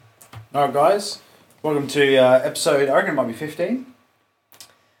Alright guys, welcome to episode, I reckon it might be 15.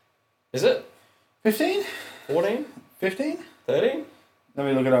 Is it? 15? 14? 15? 13? Let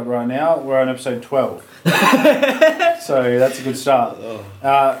me look it up right now. We're on episode 12. So that's a good start.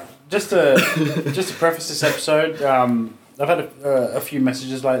 Just to preface this episode, I've had a few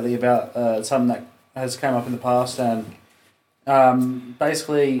messages lately about something that has come up in the past, and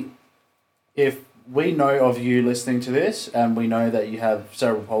basically if we know of you listening to this and we know that you have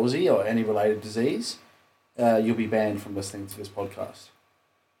cerebral palsy or any related disease, you'll be banned from listening to this podcast.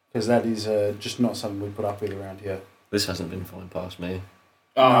 Because that is just not something we put up with around here. This hasn't been flying past me.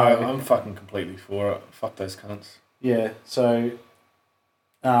 Oh, No. I'm fucking completely for it. Fuck those cunts. Yeah, so...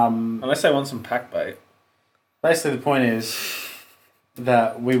 Unless they want some pack bait. basically the point is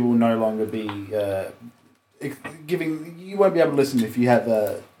that we will no longer be giving... You won't be able to listen if you have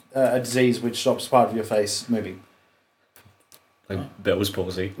a disease which stops part of your face moving. Like Bell's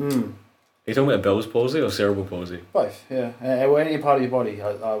palsy. Mm. Are you talking about Bell's palsy or cerebral palsy? Both, yeah. Any part of your body,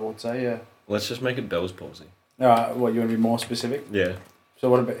 I would say, yeah. Let's just make it Bell's palsy. What, you want to be more specific? Yeah. So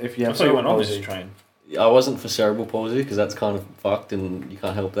what about if you I have thought you went cerebral on palsy? this train. I wasn't for cerebral palsy because that's kind of fucked and you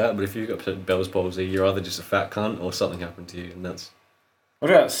can't help that. But if you've got Bell's palsy, you're either just a fat cunt or something happened to you, and that's... What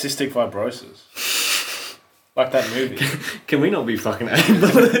about cystic fibrosis? Like that movie. Can we not be fucking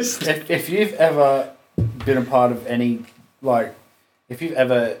ableist? If you've ever been a part of any, like, if you've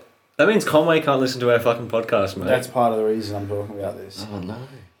ever... That means Conway can't listen to our fucking podcast, mate. That's part of the reason I'm talking about this. Oh no.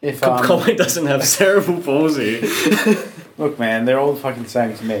 If Conway doesn't have cerebral palsy. Look, man, they're all fucking the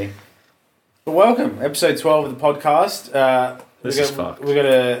same to me. But welcome, episode 12 of the podcast. This is fucked. We've got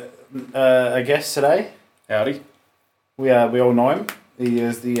a guest today. Howdy. We all know him. He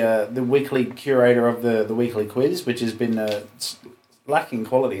is the weekly curator of the weekly quiz, which has been lacking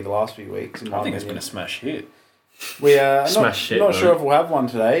quality the last few weeks. I think it's been a smash hit. We are Smash shit, not mate. sure if we'll have one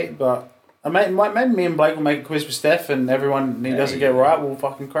today, but maybe me and Blake will make a quiz with Steph, and everyone he doesn't get right, we'll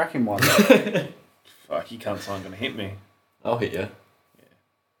fucking crack him one. Fuck, you cunts aren't going to hit me. I'll hit you.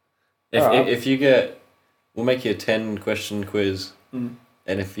 Alright. If you get... We'll make you a 10-question quiz, Mm.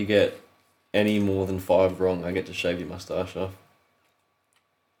 and if you get any more than 5 wrong, I get to shave your moustache off.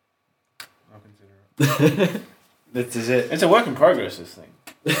 I'll consider it. This is it. It's a work in progress, this thing.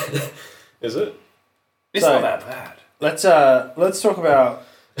 Is it? It's So- not that bad. Let's talk about.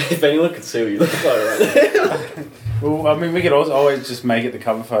 If anyone could see what you look like right now. Well, I mean, we could also always just make it the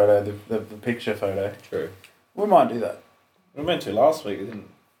cover photo, the picture photo. True. We might do that. We were meant to last week. It didn't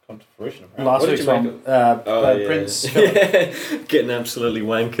come to fruition, apparently. Last What did week's you make one, Yeah. Prince. Philip. Yeah. Getting absolutely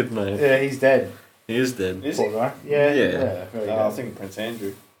wankered, mate. Yeah, he's dead. He is dead. Is Poor he? guy. Yeah. Yeah. Yeah. Very I dead. think Prince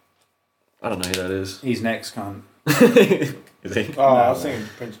Andrew. I don't know who that is. He's next, cunt. Is he? Oh, I was thinking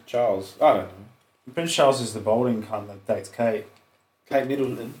Prince Charles. I don't know. Prince Charles is the balding cunt that dates Kate. Kate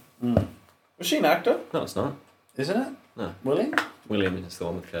Middleton. Mm. Was she an actor? No, it's not. Isn't it? No. William? William is the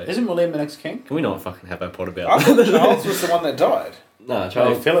one with Kate. Isn't William the next king? Can we not fucking have our pod I about thought Charles was the one that died. No, Oh,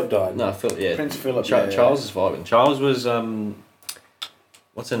 Charles. Philip died. No, Phil. Yeah. Prince Philip. Charles is vibing. Charles was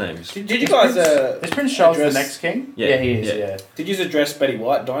what's her name? Did you guys Is Prince Charles address- the next king? Yeah, he is, yeah. yeah. Did you address Betty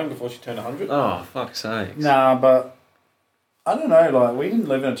White dying before she turned 100? Oh, fuck's sake. Nah, but I don't know, like, we didn't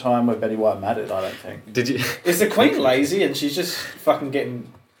live in a time where Betty White mattered, I don't think. Did you? Is the Queen lazy and she's just fucking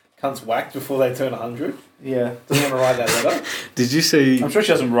getting cunts whacked before they turn 100? Yeah. Doesn't want to write that letter? Did you see? I'm sure she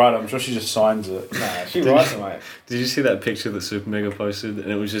doesn't write it, I'm sure she just signs it. Nah, she writes it, mate. Did you see that picture that Super Mega posted?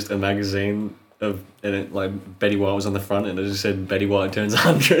 And it was just a magazine of, and it like Betty White was on the front, and it just said Betty White turns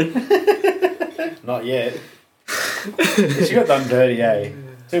 100. Not yet. She got done dirty, eh?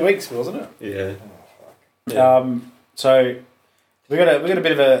 2 weeks, wasn't it? Yeah. So we got a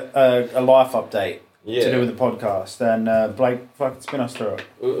bit of a life update Yeah. to do with the podcast, and Blake, fucking spin us through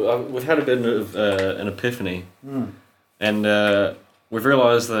it. We've had a bit of an epiphany, Mm. and we've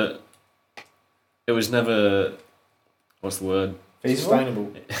realised that it was never, what's the word? Feasible?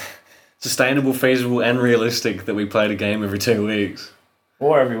 Sustainable. Sustainable, feasible, and realistic that we played a game every 2 weeks.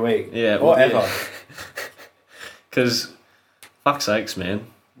 Or every week. Yeah. Or ever. Because, fuck's sakes, man.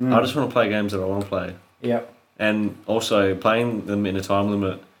 Mm. I just want to play games that I want to play. Yep. And also, playing them in a time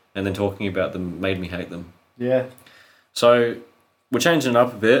limit and then talking about them made me hate them. Yeah. So, we're changing it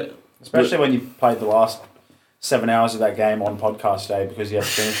up a bit. Especially when you played the last 7 hours of that game on podcast day because you had to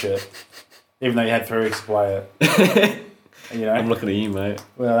finish it. Even though you had 3 weeks to play it. You know? I'm looking at you, mate.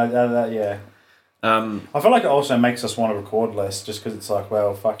 Well, yeah. I feel like it also makes us want to record less just because it's like,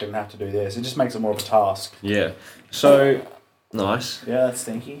 well, fucking have to do this. It just makes it more of a task. Yeah. So, nice. Yeah, that's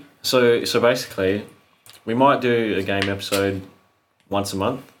stinky. So basically, we might do a game episode once a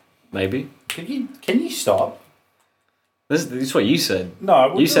month, maybe. Can you stop? This is what you said.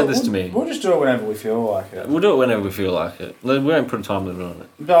 No, you said this to me. We'll just do it whenever we feel like it. We'll do it whenever we feel like it. We won't put a time limit on it.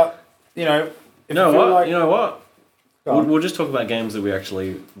 But, you know... You know what? Like, you know what? We'll just talk about games that we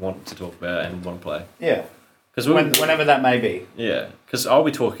actually want to talk about and want to play. Yeah. Because whenever that may be. Yeah. Because I'll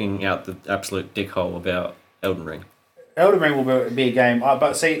be talking out the absolute dickhole about Elden Ring. Elden Ring will be a game.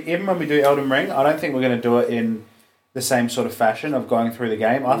 But see, even when we do Elden Ring, I don't think we're going to do it in the same sort of fashion of going through the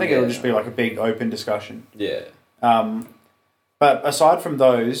game. I think it'll just be like a big open discussion. Yeah. But aside from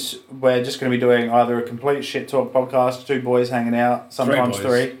those, we're just going to be doing either a complete shit talk podcast, two boys hanging out, sometimes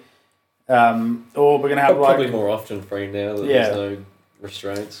three. Or we're going to have probably more often free now that there's no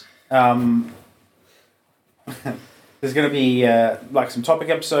restraints. There's going to be like some topic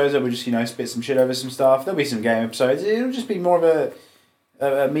episodes that we just spit some shit over some stuff. There'll be some game episodes. It'll just be more of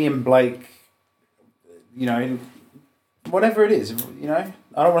a me and Blake, whatever it is. I don't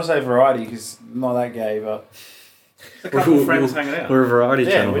want to say variety because I'm not that gay, but a couple of friends hanging out. We're a variety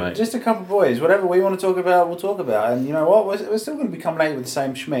channel, mate. Just a couple of boys. Whatever we want to talk about, we'll talk about. And you know what? We're still going to be coming at you with the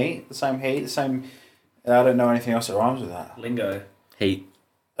same schmeat, the same heat, the same. I don't know anything else that rhymes with that. Lingo. Heat.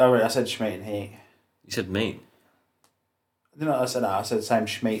 Oh, wait, I said schmeat and heat. You said meat. No, I said same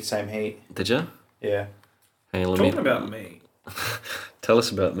schmeat, same heat. Did you? Yeah. Hang on, Talking about meat. Tell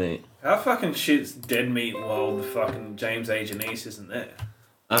us about meat. How fucking shit's dead meat while the fucking James A. Janice isn't there?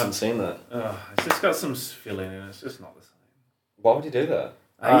 I haven't seen that. It's just got some filling in it. It's just not the same. Why would you do that?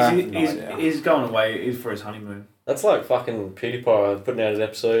 He's going away for his honeymoon. That's like fucking PewDiePie putting out an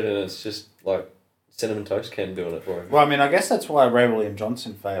episode and it's just like Cinnamon Toast Ken doing it for him. Well, I mean, I guess that's why Ray William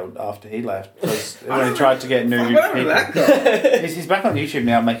Johnson failed after he left. Because when he tried to get new people. He's back on YouTube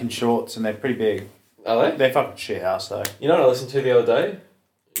now making shorts and they're pretty big. Are they? They're fucking shit house though. You know what I listened to the other day?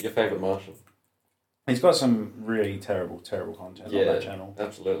 Your favourite Martian. He's got some really terrible content on that channel.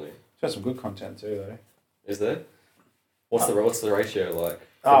 Absolutely. He's got some good content too though. Is there? What's the ratio like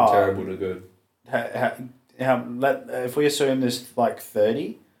from terrible to good? If we assume there's like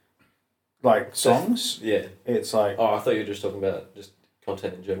 30 like songs, it's like I thought you were just talking about just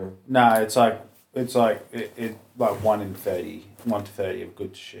content in general. No, it's like 1 to 30 of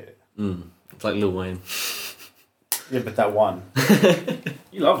good shit. It's like Lil Wayne. Yeah, but that one.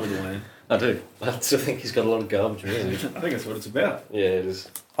 You love Lil Wayne. I do. I still think he's got a lot of garbage music. I think that's what it's about. Yeah, it is.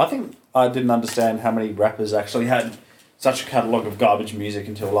 I think I didn't understand how many rappers actually had such a catalogue of garbage music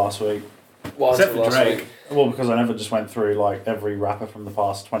until last week. Well, except for Drake. Well, because I never just went through like every rapper from the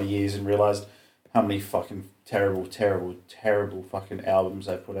past 20 years and realised how many fucking terrible fucking albums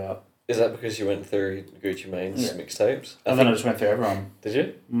they put out. Is that because you went through Gucci Mane's mixtapes? And then I just went through everyone. Did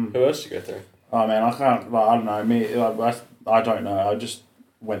you? Who else did you go through? Oh man, I can't. Like, I don't know. I don't know. I just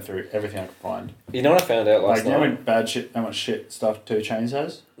went through everything I could find. You know what I found out last night? You know how much shit stuff 2 Chainz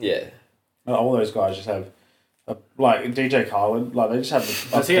has? Yeah. All those guys just have, like DJ Khaled, like they just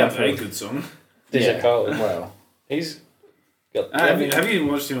have. Does he have a good song? DJ Khaled. Well, he's got. Have you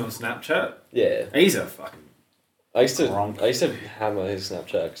watched him on Snapchat? Yeah. He's a fucking. I used to hammer his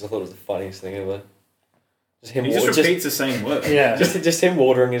Snapchat because I thought it was the funniest thing ever. He just repeats the same word. Yeah. Just him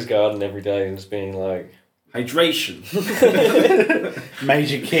watering his garden every day and just being like... Hydration.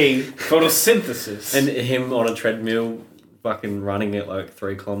 Major key. Photosynthesis. And him on a treadmill fucking running at like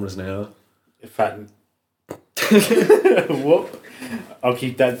 3 kilometres an hour. Fat. Whoop. I'll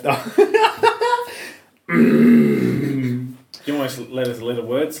keep that. You almost let a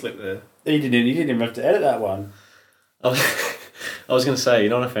word slip there. He didn't even have to edit that one. I was going to say, you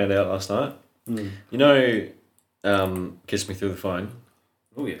know what I found out last night? You know, Kiss Me Through the Phone.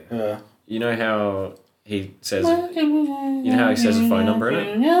 Oh yeah. You know how he says, a phone number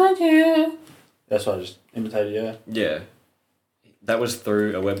in it. That's what I just imitated. Yeah. Yeah, that was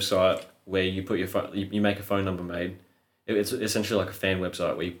through a website where you put your phone, you make a phone number made. It's essentially like a fan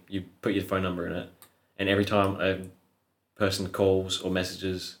website where you put your phone number in it, and every time a person calls or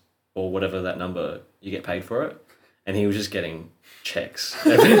messages or whatever that number, you get paid for it. And he was just getting checks.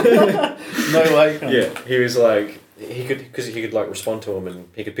 No way. Yeah, he was like he could like respond to him and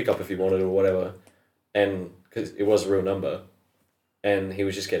he could pick up if he wanted or whatever, and because it was a real number, and he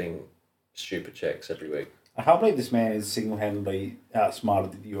was just getting stupid checks every week. I can't believe this man is single-handedly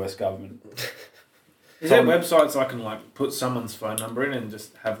outsmarted the US government. Is there websites I can like put someone's phone number in and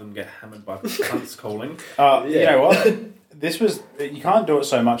just have them get hammered by cunts calling? You know what? You can't do it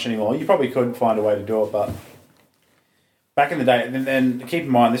so much anymore. You probably could find a way to do it, but back in the day, and then keep in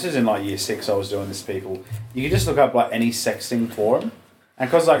mind, this is in like year 6 I was doing this to people. You could just look up like any sexting forum, and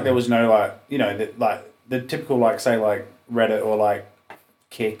because like there was no the typical say Reddit or like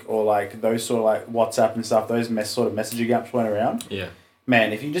Kick or like those sort of like WhatsApp and stuff, those sort of messaging apps went around. Yeah.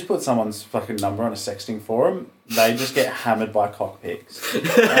 Man, if you just put someone's fucking number on a sexting forum, they just get hammered by cock pics.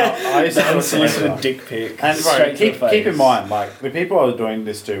 I used to unsolicited dick pic. And bro, keep in mind, like the people I was doing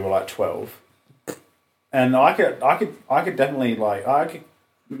this to were like 12, and I could definitely I could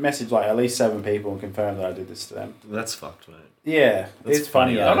message like at least 7 people and confirm that I did this to them. That's fucked, mate. Yeah, it's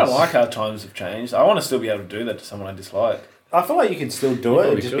funny. I don't like how times have changed. I want to still be able to do that to someone I dislike. I feel like you could still do it.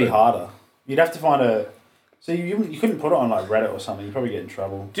 It'd just be harder. You'd have to find a. So you couldn't put it on like Reddit or something. You'd probably get in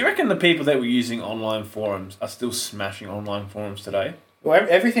trouble. Do you reckon the people that were using online forums are still smashing online forums today? Well,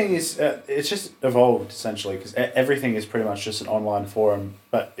 everything is. It's just evolved essentially because everything is pretty much just an online forum,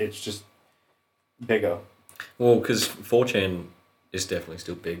 but it's just bigger. Well, because 4chan is definitely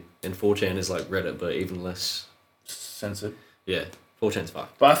still big, and 4chan is like Reddit, but even less censored. Yeah, 4chan's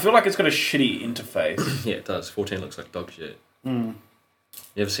fucked. But I feel like it's got a shitty interface. Yeah, it does. 4chan looks like dog shit. Mm.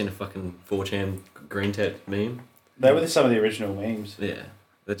 You ever seen a fucking 4chan green tet meme? They were some of the original memes. Yeah,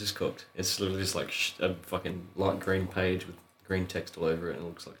 they're just cooked. It's literally just like a fucking light green page with green text all over it, and it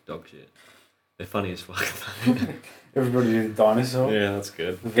looks like dog shit. They're funny as fuck. Everybody did the dinosaur. Yeah, that's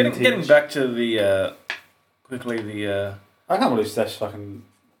good. Getting back to the I can't believe Steph's fucking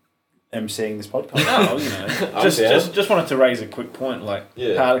emceeing this podcast. No, you know, just wanted to raise a quick point. Like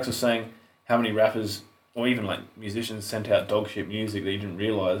how Alex was saying, how many rappers or even like musicians sent out dog shit music that you didn't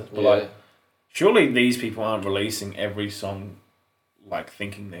realise. But like, surely these people aren't releasing every song like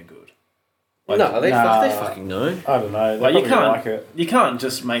thinking they're good. Like, no, they fucking know. I don't know. Like you can't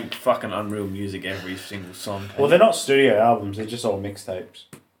just make fucking unreal music every single song. Well, they're not studio albums. They're just all mixtapes.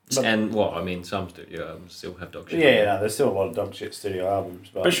 And I mean, some studio albums still have dog shit. Yeah, no, there's still a lot of dog shit studio albums.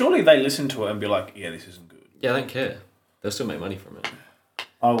 But surely they listen to it and be like, yeah, this isn't good. Yeah, they don't care. They'll still make money from it.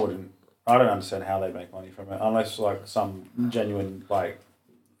 I wouldn't. I don't understand how they make money from it, unless like some genuine like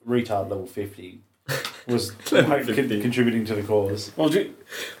retard level 50 was like, contributing to the cause. Well,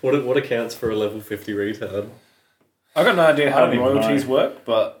 what accounts for a level 50 retard? I got no idea how royalties work,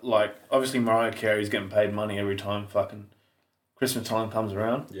 but like obviously Mariah Carey's getting paid money every time fucking Christmas time comes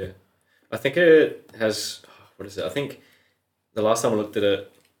around. Yeah, I think it has. What is it? I think the last time I looked at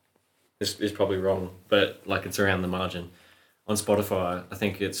it, this is probably wrong, but like it's around the margin. On Spotify, I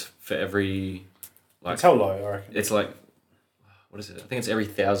think it's for every like. It's how low, I reckon. It's like, what is it? I think it's every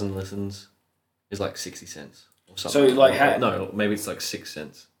 1,000 listens is like 60 cents or something. So like, no, maybe it's like 6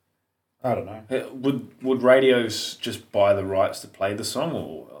 cents. I don't know. Would radios just buy the rights to play the song,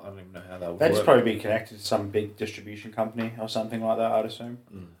 or I don't even know how that would work. They'd just probably be connected to some big distribution company or something like that, I'd assume.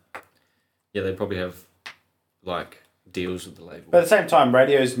 Mm. Yeah, they'd probably have like deals with the label. But at the same time,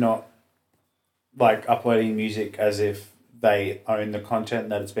 radio's not like uploading music as if they own the content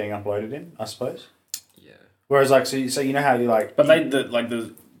that it's being uploaded in, I suppose. Yeah. Whereas like so you know how you like. But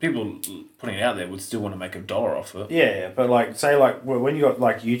the people putting it out there would still want to make $1 off it. Yeah, but like say like when you got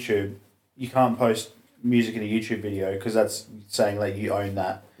like YouTube, you can't post music in a YouTube video because that's saying like you own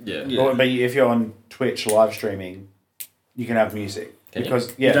that. Yeah. But if you're on Twitch live streaming, you can have music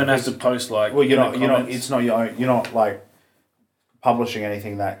because you don't have to post like. Well, you're not. It's not your own. You're not like publishing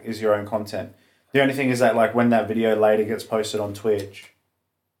anything that is your own content. The only thing is that like when that video later gets posted on Twitch,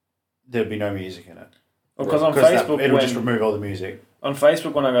 there'd be no music in it. Because on Facebook, it'll just remove all the music. On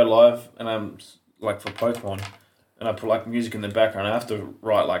Facebook, when I go live and I'm like for Pokemon, and I put like music in the background, I have to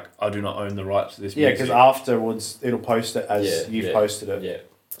write like I do not own the rights to this music. Yeah, because afterwards it'll post it as you've posted it. Yeah.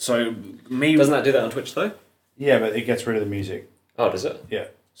 So doesn't that do that on Twitch though? Yeah, but it gets rid of the music. Oh, does it? Yeah.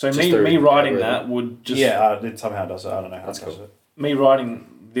 So me writing that would just it somehow does it. I don't know how it does it. Me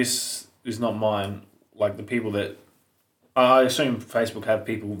writing this is not mine. Like the people that I assume Facebook have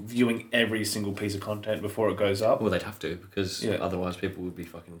people viewing every single piece of content before it goes up. Well, they'd have to because otherwise people would be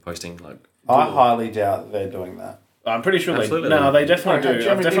fucking posting like. I highly doubt they're doing that. I'm pretty sure they definitely do.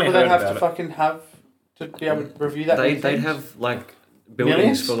 I've definitely heard about it. Fucking have to be able to review that. They'd have like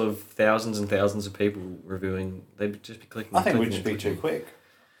buildings full of thousands and thousands of people reviewing. They'd just be clicking. I think we'd just be too quick.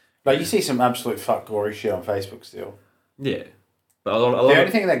 Like you see some absolute fuck gory shit on Facebook still. Yeah. But the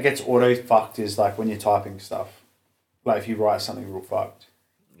only thing that gets auto fucked is like when you're typing stuff. Like if you write something real fucked.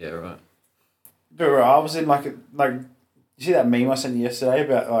 Yeah, right. But I was in like you see that meme I sent you yesterday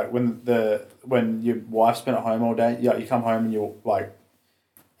about like when your wife's been at home all day, you come home and you're like,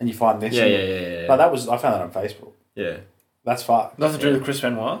 and you find this. Yeah. Like I found that on Facebook. Yeah. That's fucked. Nothing to do with Chris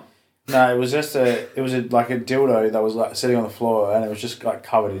Benoit? No, it was just like a dildo that was like sitting on the floor and it was just like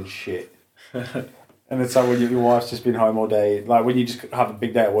covered in shit. And it's like when your wife's just been home all day, like when you just have a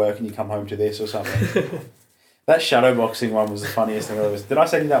big day at work and you come home to this or something. That shadow boxing one was the funniest thing ever. Did I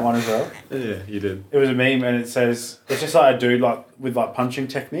send you that one as well? Yeah, you did. It was a meme and it says, it's just like a dude like with like punching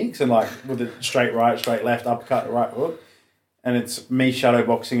techniques and like with a straight right, straight left, uppercut, right hook. and it's me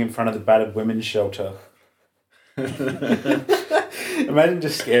shadowboxing in front of the battered women's shelter. Imagine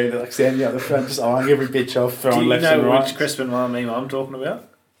just scared, like standing out the front, just eyeing every bitch off, throwing left and right. Do you know which Chris Benoit meme I'm talking about?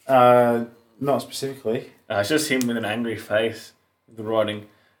 Not specifically. It's just him with an angry face, the writing,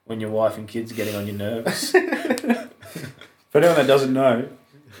 "When your wife and kids are getting on your nerves." For anyone that doesn't know,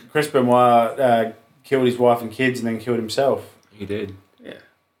 Chris Benoit killed his wife and kids and then killed himself. He did. Yeah.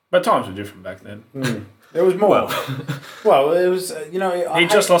 But times were different back then. There was more. Well, it was, he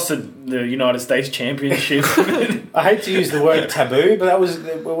just lost the United States Championship. I hate to use the word taboo, but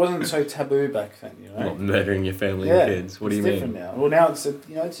it wasn't so taboo back then, Not murdering your family and kids. What do you mean? It's different now. Well, now it's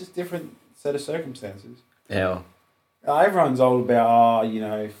it's just different set of circumstances. How? Everyone's all about,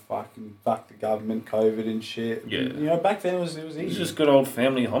 fucking fuck the government, COVID and shit. Yeah. Back then it was easy. It was just good old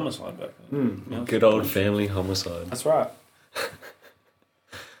family homicide back then. Good old family homicide. That's right.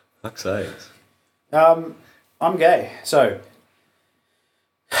 Fuck's sakes. I'm gay. So,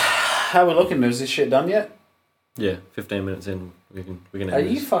 how are we looking? Is this shit done yet? Yeah, 15 minutes in, we can end Are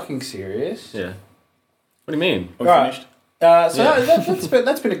you this. fucking serious? Yeah. What do you mean? We're finished. That's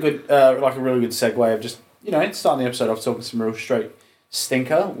been a good, a really good segue of just, starting the episode off talking some real straight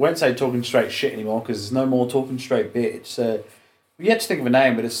stinker. Won't say talking straight shit anymore because there's no more talking straight bitch. So, we had to think of a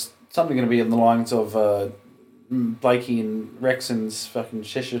name, but it's something going to be on the lines of Blakey and Rexon's fucking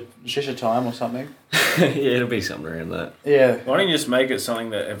shisha time or something. Yeah, it'll be something around that. Yeah. Why don't you just make it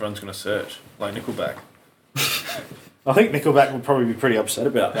something that everyone's going to search, like Nickelback? I think Nickelback would probably be pretty upset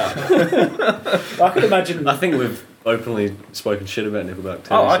about that. I could imagine. I think we've openly spoken shit about Nickelback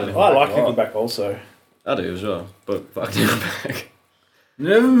too. I like Nickelback also. I do as well, but fuck Nickelback.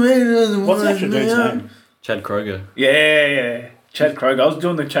 Never made another one. What's the actual dude's name? Chad Kroeger. Yeah. Chad Kroeger. I was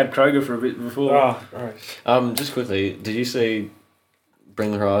doing the Chad Kroeger for a bit before. Oh, gross. Just quickly, did you see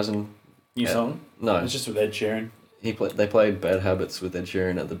Bring the Horizon? New song? No. It's just with Ed Sheeran. They played Bad Habits with Ed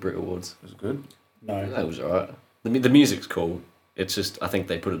Sheeran at the Brit Awards. It was good. No. That was alright. The music's cool. It's just, I think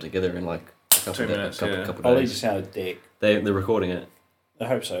they put it together in like a couple 2 minutes, couple Ollie days. just sounded dick. They're recording it. I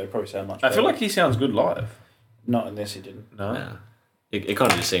hope so. It probably sounded much I better. feel like he sounds good live. Not unless he didn't. No. Nah. It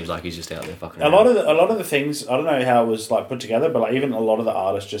kind of just seems like he's just out there fucking A lot of the things, I don't know how it was like put together, but like even a lot of the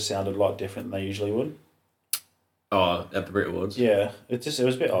artists just sounded a lot different than they usually would. Oh, at the Brit Awards? Yeah. It was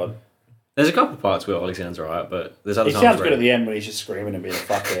a bit odd. There's a couple of parts where Ollie sounds alright, but there's other He times sounds where good at the end when he's just screaming and being a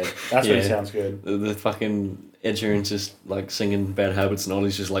fuckhead. That's when he sounds good. The fucking Ed Sheeran's just like singing Bad Habits and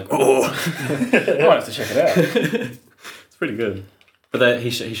Ollie's just like, oh! I might have to check it out. It's pretty good. But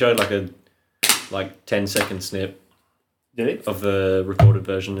he showed like a 10-second snip. Did he? Of the recorded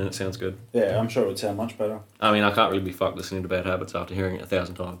version, and it sounds good. Yeah, I'm sure it would sound much better. I mean, I can't really be fucked listening to Bad Habits after hearing it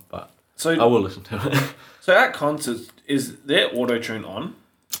 1,000 times, but so I will listen to it. So at concerts, is there auto-tune on?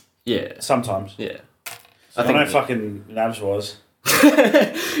 Yeah. Sometimes. Yeah. I know fucking Nabs was.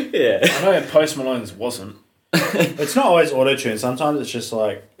 Yeah. I know Post Malone's wasn't. It's not always auto-tune. Sometimes it's just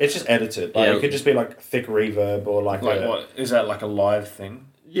edited. Like, it could just be like thick reverb or like what? Is that like a live thing?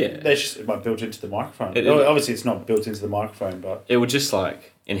 Yeah. They're just built into the microphone. Obviously, it's not built into the microphone, but... It would just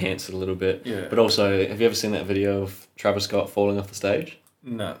enhance it a little bit. Yeah. But also, have you ever seen that video of Travis Scott falling off the stage?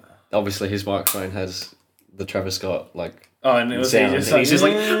 No. Obviously, his microphone has the Travis Scott, and it was sound. He's just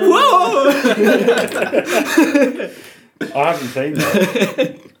like, whoa! I haven't seen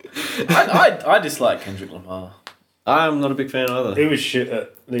that. I dislike Kendrick Lamar. I'm not a big fan either. He was shit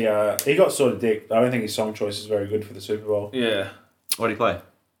at the... he got sort of dick. I don't think his song choice is very good for the Super Bowl. Yeah. What did he play?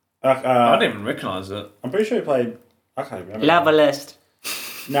 I didn't even recognise it. I'm pretty sure he played... I can't remember. List.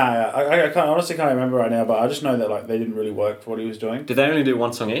 No, I honestly can't remember right now, but I just know that they didn't really work for what he was doing. Did they only do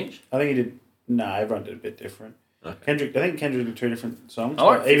one song each? I think he did... No, everyone did a bit different. Okay. I think Kendrick did 2 different songs. I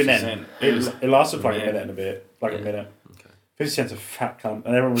like even 50 then, Cent. it lasted for like a minute and a bit. A minute. Okay. 50 Cent's a fat cunt.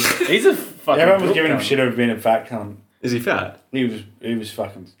 And everyone was... He's a fucking... Everyone was giving him shit over being a fat cunt. Is he fat? He was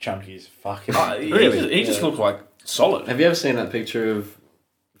fucking chunky as fuck. Really? He just looked like solid. Have you ever seen that picture of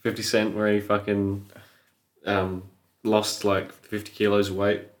 50 Cent where he fucking lost 50 kilos of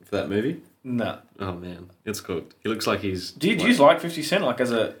weight for that movie? No. Oh man, it's cooked. He looks like he's... Do you like 50 Cent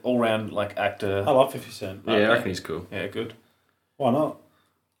as a all-round actor? I love 50 Cent. Yeah, I reckon he's cool. Yeah, good. Why not?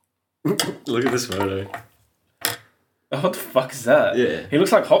 Look at this photo. Oh, what the fuck is that? Yeah. He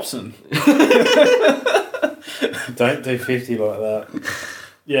looks like Hobson. Don't do 50 like that.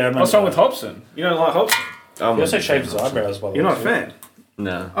 Yeah, man. What's wrong with Hobson? You don't like Hobson? He also shaved his eyebrows, by the way. You're not a fan?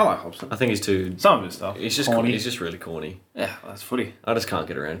 No. I like Hobson. I think he's too... Some of his stuff. He's just corny. He's just really corny. Yeah, that's footy. I just can't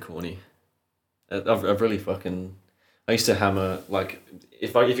get around corny. I've really fucking... I used to hammer,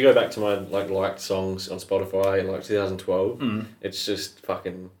 if you go back to my, liked songs on Spotify in, 2012, it's just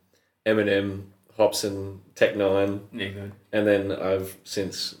fucking Eminem, Hops and Tech Nine. Yeah, good. And then I've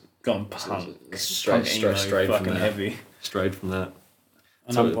since gone punk. Straight from that. Heavy. Straight from that.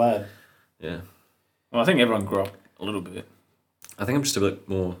 And I'm glad. Yeah. Well, I think everyone grew up a little bit. I think I'm just a bit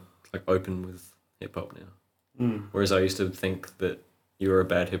more like open with hip hop now. Whereas I used to think that you were a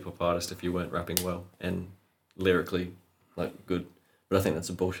bad hip hop artist if you weren't rapping well and lyrically like good. But I think that's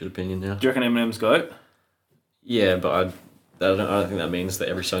a bullshit opinion now. Do you reckon Eminem's GOAT? Yeah, but I don't think that means that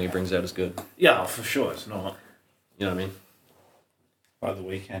every song he brings out is good. Yeah, for sure it's not. You know what I mean? By The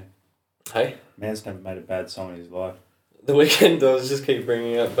Weeknd. Hey? Man's never made a bad song in his life. The Weeknd does just keep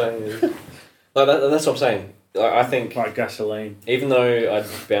bringing out bangers. Like that's what I'm saying. I think... Like Gasoline. Even though I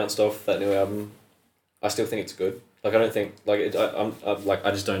bounced off that new album, I still think it's good. Like I don't think... Like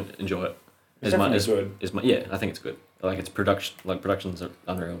I just don't enjoy it. It's good. Yeah, I think it's good. Like its production... Like production's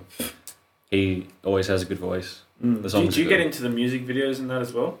unreal. He always has a good voice. The songs do you get into the music videos and that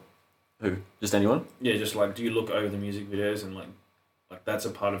as well? Who? Just anyone? Yeah, just like, do you look over the music videos and like that's a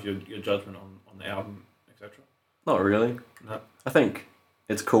part of your judgment on the album, etc.? Not really. No. I think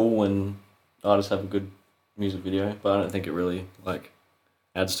it's cool when artists have a good music video, but I don't think it really like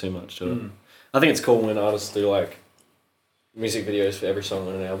adds too much to it. I think it's cool when artists do like music videos for every song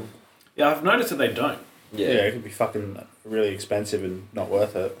on an album. Yeah, I've noticed that they don't. Yeah, it could be fucking really expensive and not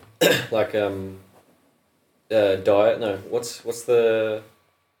worth it. Like Diet. No, what's the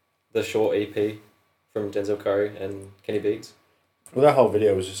short EP from Denzel Curry and Kenny Beats? Well, that whole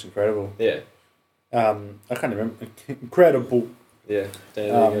video was just incredible. Yeah. I can't remember. Incredible. Yeah. There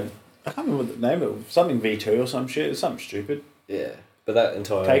you go. I can't remember what the name of it. Something V2 or some shit. It's something stupid. Yeah. But that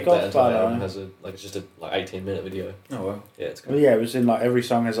entire album has just a 18-minute video. Oh wow. Yeah, it's cool. Well, yeah, it was in like every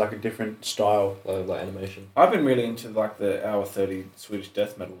song has like a different style. Like animation. I've been really into like the hour 30 Swedish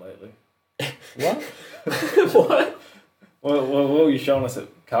death metal lately. What? What? What were you showing us at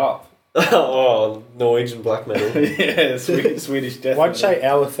Carp? Oh, Norwegian black metal. Yeah, Swedish death Why'd you metal. say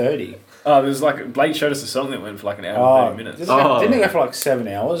hour 30? Oh, there's like Blake showed us a song that went for like an hour and 30 minutes. Didn't it go for like 7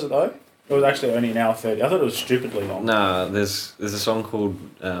 hours though? It was actually only an hour 30. I thought it was stupidly long. Nah, there's a song called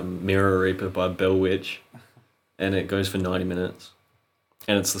Mirror Reaper by Bell Witch, and it goes for 90 minutes,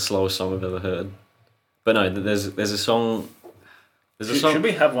 and it's the slowest song I've ever heard. But no, there's a song. Should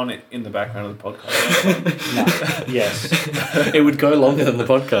we have one in the background of the podcast? No. Yes. It would go longer than the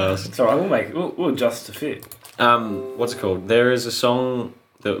podcast. It's alright. We'll adjust to fit. What's it called? There is a song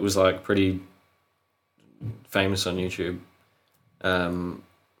that was like pretty famous on YouTube.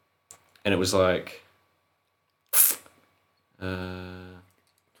 And it was like... Can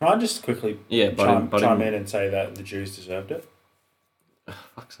I just quickly chime in and say that the Jews deserved it? Oh,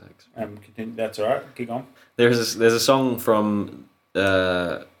 fuck's sakes. Continue. That's all right. Kick on. There's a song from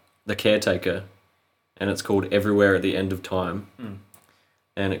The Caretaker, and it's called Everywhere at the End of Time.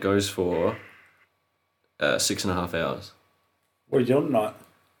 And it goes for 6.5 hours. What are you doing tonight?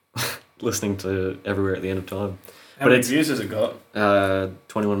 Listening to Everywhere at the End of Time. How many views has it got?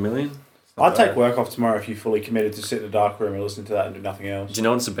 21 million. I'd take work off tomorrow if you fully committed to sit in a dark room and listen to that and do nothing else. Do you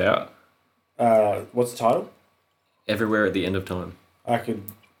know what it's about? What's the title? Everywhere at the End of Time. I could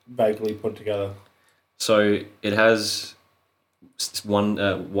vaguely put together. So it has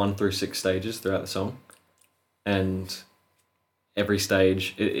 1 through 6 stages throughout the song, and every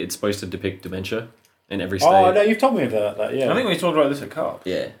stage it's supposed to depict dementia. And every stage. Oh no, you've told me about that. Yeah, I think we talked about this at Carp.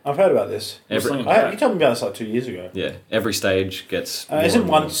 Yeah, I've heard about this. You told me about this like 2 years ago. Yeah, every stage gets. Isn't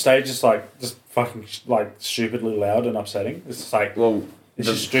one stage just fucking like stupidly loud and upsetting? It's just like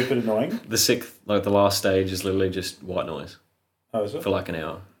just stupid annoying. The last stage is literally just white noise. Oh, is it? For like an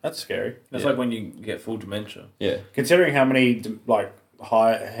hour. That's scary. That's like when you get full dementia. Yeah. Considering how many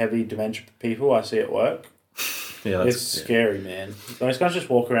heavy dementia people I see at work. Yeah, it's scary, man. Those guys just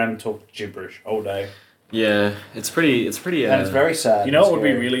walk around and talk gibberish all day. Yeah, it's pretty. And it's very sad. You know what would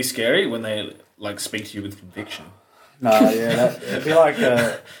be really scary when they speak to you with conviction. No, yeah, it'd be like.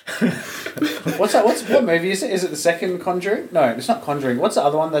 What's that? What movie is it? Is it the second Conjuring? No, it's not Conjuring. What's the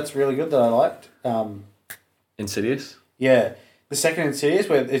other one that's really good that I liked? Insidious. Yeah, the second Insidious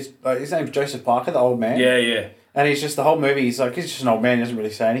where it's his name's Joseph Parker, the old man. Yeah, yeah. And he's just the whole movie. He's just an old man. He doesn't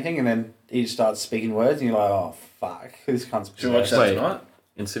really say anything, and then he just starts speaking words, and you're like, oh fuck, this cunt's. Should we watch that tonight?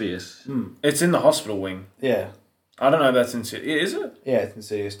 Insidious. It's in the hospital wing. Yeah. I don't know if that's Insidious. Is it? Yeah, it's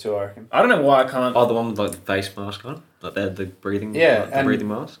Insidious too, I reckon. I don't know why I can't. Oh, the one with the face mask on, like they had the breathing. Yeah, the breathing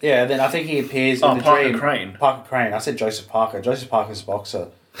mask. Yeah, then I think he appears in the Parker dream. Crane. Parker Crane. I said Joseph Parker. Joseph Parker's a boxer.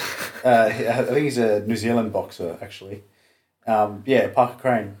 I think he's a New Zealand boxer, actually. Yeah, Parker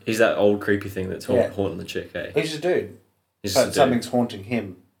Crane. He's that old creepy thing that's haunting the chick, eh? He's a dude. He's but something's haunting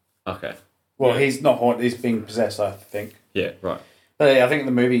him. Okay. Well, he's not haunted. He's being possessed, I think. Yeah, right. But yeah, I think in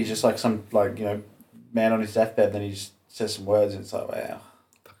the movie he's just like some man on his deathbed. Then he just says some words, and it's like, wow.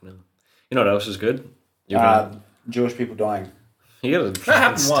 Fucking hell. You know what else is good? Jewish people dying. That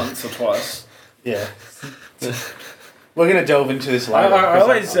happened once or twice. Yeah. We're gonna delve into this later. I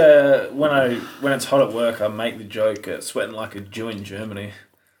always when it's hot at work, I make the joke sweating like a Jew in Germany.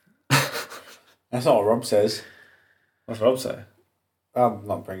 That's not what Rob says. What's Rob say? I'm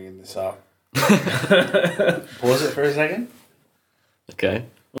not bringing this up. Pause it for a second. Okay.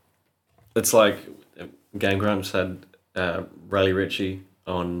 It's like Game Grumps had Riley Ritchie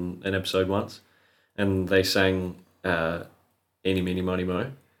on an episode once, and they sang Eeny, Meeny, Miny,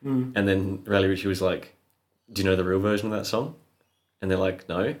 Mo. Mm. And then Riley Ritchie was like, do you know the real version of that song? And they're like,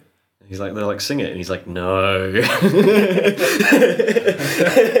 no. And they're like, sing it. And he's like, no. I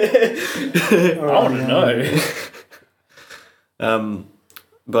want to know.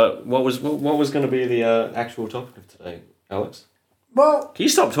 But what was going to be the actual topic of today, Alex? Well, can you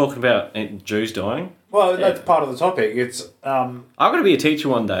stop talking about Jews dying? Well, that's part of the topic. It's I'm going to be a teacher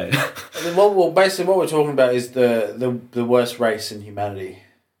one day. well, basically, what we're talking about is the worst race in humanity.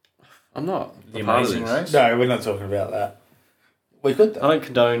 I'm not. The amazing race? No, we're not talking about that. We could, though. I don't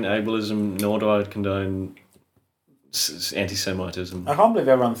condone ableism, nor do I condone anti-Semitism. I can't believe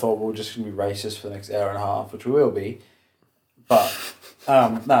everyone thought we were just going to be racist for the next hour and a half, which we will be. But,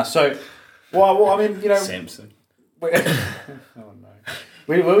 so, well, I mean, Samson. Oh, no.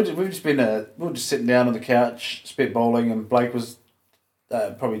 We've just been, we were just sitting down on the couch, spitballing, and Blake was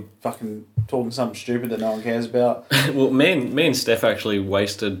probably fucking talking something stupid that no one cares about. Well, me and Steph actually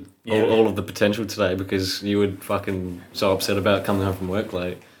wasted all of the potential today because you were fucking so upset about coming home from work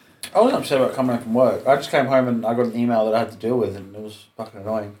late. I wasn't upset about coming home from work. I just came home and I got an email that I had to deal with, and it was fucking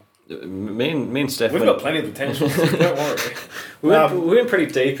annoying. Me and Steph... We've got plenty of potential, don't worry. We went pretty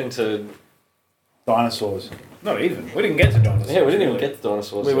deep into... Dinosaurs. Not even. We didn't get to dinosaurs. Yeah, we didn't even get to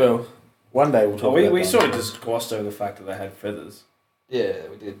dinosaurs. We will. One day we'll talk about we sort of just glossed over the fact that they had feathers. Yeah,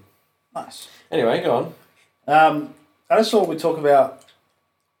 we did. Nice. Anyway, go on. I just thought we'd talk about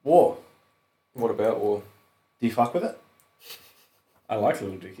war. What about war? Do you fuck with it? I like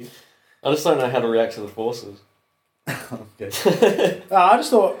Little Dicky. I just don't know how to react to the forces. Okay. I just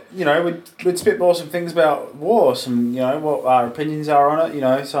thought, we'd spitball some things about war, some, what our opinions are on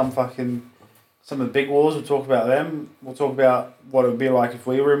it, some of the big wars, we'll talk about them. We'll talk about what it would be like if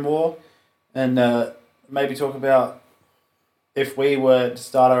we were in war, and maybe talk about if we were to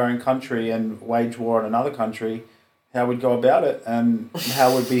start our own country and wage war on another country, how we'd go about it and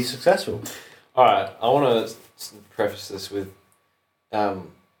how we'd be successful. All right, I want to preface this with how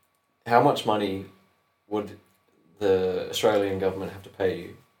much money would the Australian government have to pay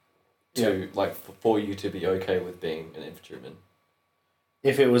you to for you to be okay with being an infantryman?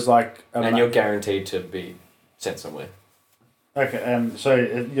 If it was like... And you're guaranteed to be sent somewhere. Okay, so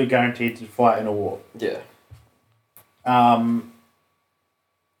you're guaranteed to fight in a war? Yeah.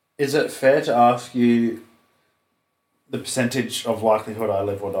 Is it fair to ask you the percentage of likelihood I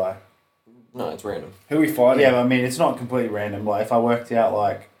live or die? No, it's random. Who are we fighting? Yeah, but I mean, it's not completely random. Like, if I worked out,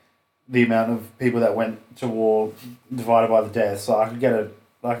 the amount of people that went to war divided by the deaths, so I could get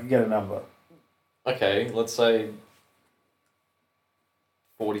a number. Okay, let's say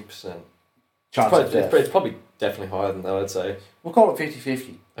 40%. Chance of death. It's probably definitely higher than that, I'd say. We'll call it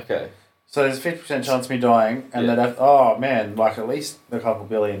 50-50. Okay. So there's a 50% chance of me dying, and they'd have, at least a couple $1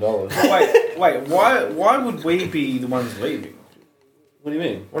 billion. Wait, why would we be the ones leaving? What do you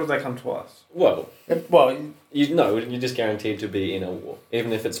mean? What if they come to us? Well, you're just guaranteed to be in a war,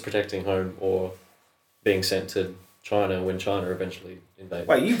 even if it's protecting home or being sent to China when China eventually invades.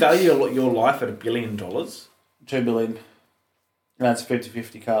 Wait, you value your life at $1 billion? $2 billion. And that's a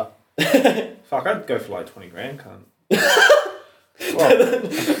 50-50 cut. Fuck, I'd go for 20 grand, cunt. Well,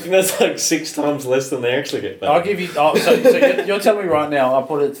 that's 6 times less than they actually get back. I'll give you... so you're telling me right now, I'll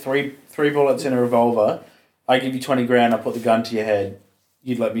put it three bullets in a revolver, I give you 20 grand, I put the gun to your head,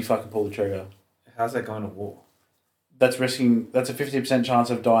 you'd let me fucking pull the trigger. How's that going to war? That's a 50%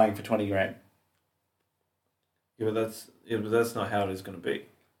 chance of dying for 20 grand. Yeah, but that's not how it is going to be.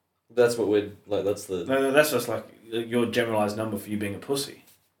 That's what we're... that's the... No, that's just your generalised number for you being a pussy.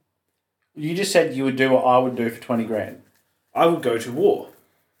 You just said you would do what I would do for 20 grand. I would go to war.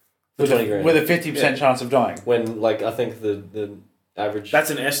 For 20 grand. With a 50% chance of dying. When, I think the average... That's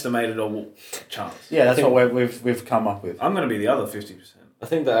an estimated chance. Yeah, that's what we've come up with. I'm going to be the other 50%. I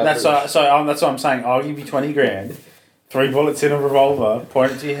think that... That's what I'm saying. I'll give you 20 grand, 3 bullets in a revolver,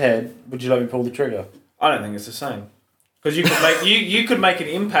 point it to your head. Would you let me pull the trigger? I don't think it's the same. Because you could make you could make an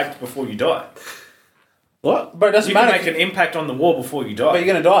impact before you die. What? But it doesn't matter. You can make an impact on the war before you die. But you're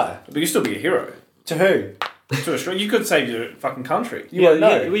going to die. But you still be a hero. To who? To Australia, you could save your fucking country. You won't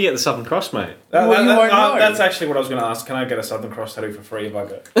know. We get the Southern Cross, mate. You won't know. That's actually what I was going to ask. Can I get a Southern Cross tattoo for free if I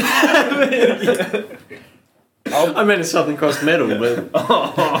go? I meant a Southern Cross medal, but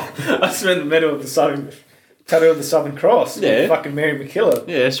I spent the medal of the Southern tattoo of the Southern Cross. Yeah. Fucking Mary McKillop.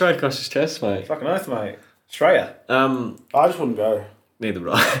 yeah, straight across his chest, mate. Fucking oath, mate. Australia. I just wouldn't go. Neither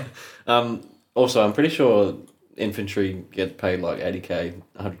would I. Also, I'm pretty sure infantry get paid like 80k,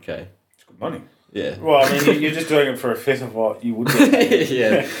 100k. It's good money. Yeah. Well, I mean, you're just doing it for a fifth of what you would get.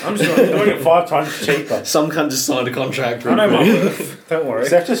 Yeah. I'm just doing it 5 times cheaper. Some cunt just signed a contract. I know my worth. Don't worry.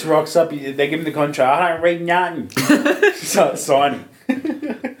 Steph just rocks up, they give him the contract, I don't read nothing. Start signing.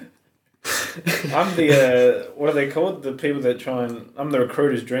 I'm the, what are they called? The people that try and, I'm the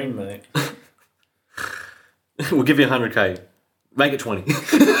recruiter's dream, mate. We'll give you 100k. Make it 20.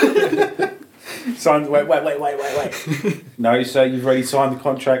 Signed, wait. No, sir, you've already signed the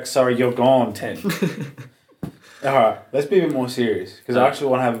contract. Sorry, you're gone. 10. Alright, let's be a bit more serious. Because I actually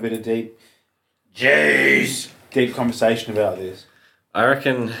want to have a bit of deep conversation about this. I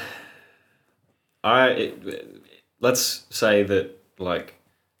reckon... let's say that, like,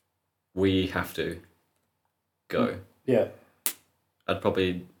 we have to go. Yeah. It'd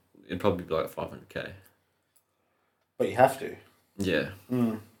probably be like 500k. But you have to. Yeah.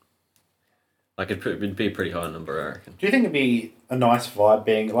 Like, it'd be a pretty high number, I reckon. Do you think it'd be a nice vibe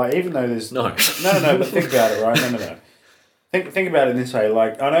being, like, even though there's... No. No, but think about it, right? No. Think about it this way.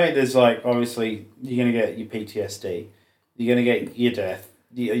 Like, I know there's, like, obviously, you're going to get your PTSD. You're going to get your death.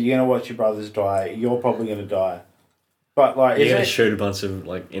 You're going to watch your brothers die. You're probably going to die. But, like... You're going to shoot a bunch of,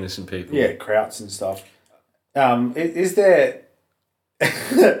 like, innocent people. Yeah, krauts and stuff. Is there... I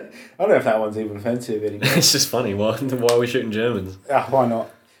don't know if that one's even offensive anymore. It's just funny. Why are we shooting Germans? Why not?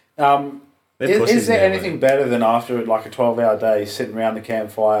 Is there anything better than after like a 12-hour day sitting around the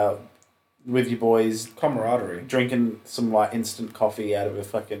campfire with your boys, camaraderie, drinking some like instant coffee out of a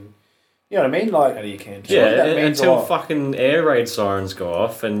fucking, you know what I mean? Like, out of your can. Yeah, until fucking air raid sirens go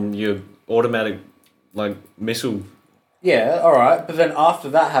off and your automatic like missile. Yeah, all right, but then after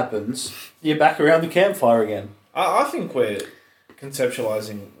that happens, you're back around the campfire again. I think we're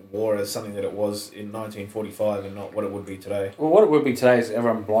conceptualizing war as something that it was in 1945 and not what it would be today. Well, what it would be today is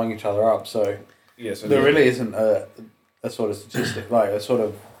everyone blowing each other up. So yeah, so there really isn't a sort of statistic, like a sort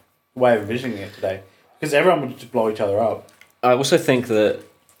of way of envisioning it today, because everyone would just blow each other up. I also think that,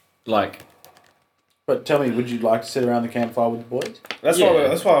 like. But tell me, would you like to sit around the campfire with the boys? That's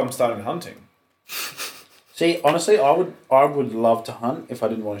why I'm starting hunting. See, honestly, I would love to hunt if I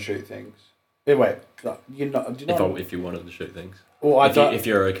didn't want to shoot things. Yeah, wait, if you wanted to shoot things. Well, if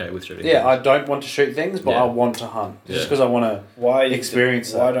you're okay with shooting. Yeah, things. I don't want to shoot things, but I want to hunt just because I want to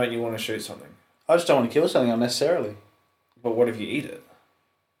experience that. Why don't you want to shoot something? I just don't want to kill something unnecessarily. But what if you eat it?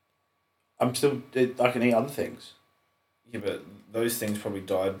 I can eat other things. Yeah, but those things probably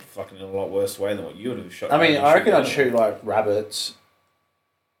died fucking in a lot worse way than what you would have shot. I mean, I reckon I'd shoot like rabbits.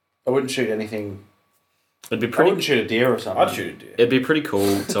 I wouldn't shoot anything. I wouldn't shoot a deer or something. I'd shoot a deer. It'd be pretty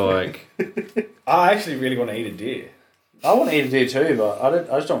cool to like. I actually really want to eat a deer. I want to eat a deer too, but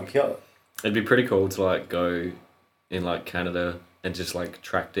I just don't want to kill it. It'd be pretty cool to like go in like Canada and just like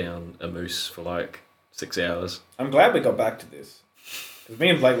track down a moose for like 6 hours. I'm glad we got back to this. Because me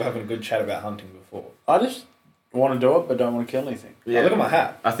and Blake were having a good chat about hunting before. I just want to do it, but don't want to kill anything. Yeah. Oh, look at my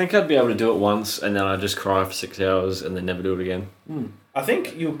hat. I think I'd be able to do it once, and then I'd just cry for 6 hours, and then never do it again. I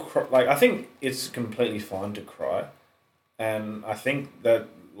think I think it's completely fine to cry, and I think that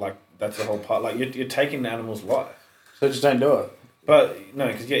like that's the whole part. Like you're taking an animal's life. So just don't do it. But no,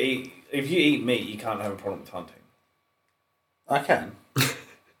 because if you eat meat, you can't have a problem with hunting. I can. It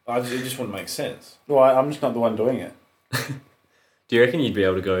just wouldn't make sense. Well, I'm just not the one doing it. Do you reckon you'd be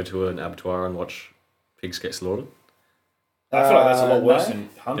able to go to an abattoir and watch pigs get slaughtered? I feel like that's a lot worse than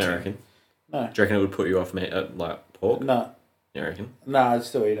hunting. You reckon? No. Do you reckon it would put you off like pork? No. You reckon? No, I'd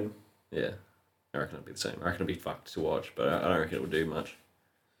still eat them. Yeah. I reckon it'd be the same. I reckon it'd be fucked to watch, but I don't reckon it would do much.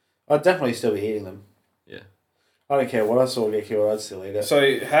 I'd definitely still be eating them. Yeah. I don't care what I saw get killed, I'd still eat it.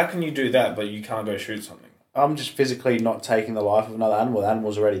 So how can you do that, but you can't go shoot something? I'm just physically not taking the life of another animal. The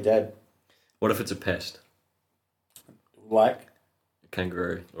animal's already dead. What if it's a pest? Like? A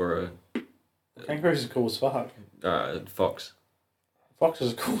kangaroo or a... Kangaroos are cool as fuck. Fox.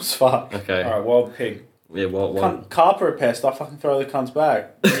 Foxes are cool as fuck. Okay. Alright, wild pig. Yeah, wild... Carp are a pest. I fucking throw the cunts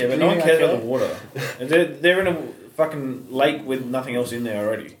back. Yeah, but no one cares about the water. They're in a fucking lake with nothing else in there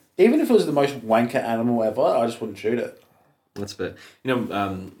already. Even if it was the most wanker animal ever, I just wouldn't shoot it. That's fair. You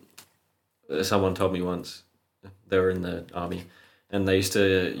know, someone told me once, they were in the army, and they used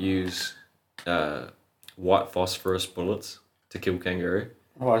to use white phosphorus bullets to kill kangaroo.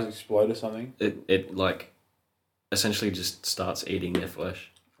 Or I explode or something. It like essentially just starts eating their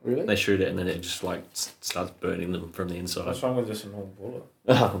flesh. Really? They shoot it and then it just like starts burning them from the inside. What's wrong with just a normal bullet?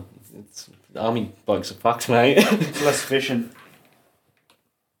 Oh, army blokes are fucked, mate. It's less efficient.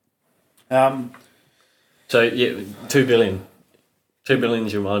 So yeah, 2 billion. 2 billion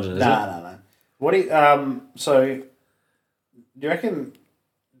is your margin, is it? No. What do you, so do you reckon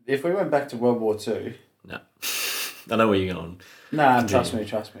if we went back to World War II? No. I know where you're going. Nah, trust me.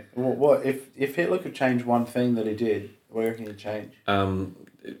 What if Hitler could change one thing that he did, what do you reckon he'd change?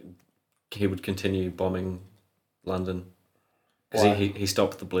 He would continue bombing London. Because he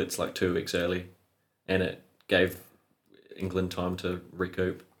stopped the Blitz like 2 weeks early and it gave England time to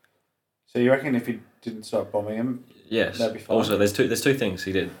recoup. So you reckon if he didn't stop bombing him, yes. that'd be fine? Also, there's two things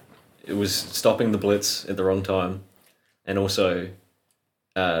he did. It was stopping the Blitz at the wrong time, and also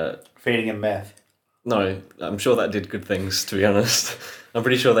feeding him meth. No, I'm sure that did good things. To be honest, I'm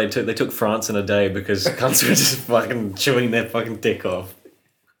pretty sure they took France in a day because cunts were just fucking chewing their fucking dick off.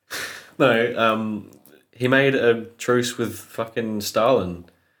 No, he made a truce with fucking Stalin.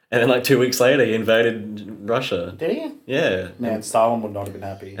 And then, like, 2 weeks later, he invaded Russia. Did he? Yeah. Man, Stalin would not have been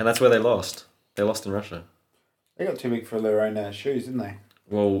happy. And that's where they lost. They lost in Russia. They got too big for their own shoes, didn't they?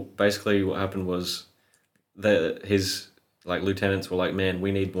 Well, basically what happened was his, like, lieutenants were like, man,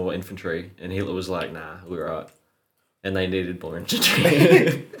 we need more infantry. And Hitler was like, nah, we're right. And they needed more infantry.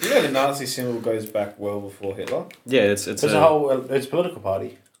 You know the Nazi symbol goes back well before Hitler? Yeah, it's it's a political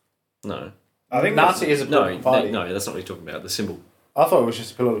party. No. I think Nazi is a political party. No, that's not what he's talking about. The symbol. I thought it was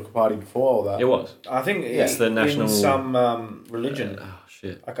just a political party before all that. It was. I think it's the national... in some religion. Oh,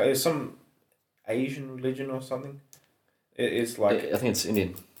 shit. Okay, it's some Asian religion or something. It's like... I think it's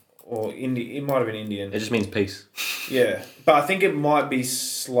Indian. Or it might have been Indian. It just means peace. Yeah, but I think it might be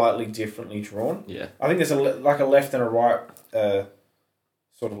slightly differently drawn. Yeah. I think there's a left and a right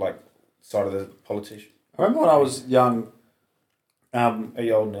sort of like side of the politician. I remember when I was young... Are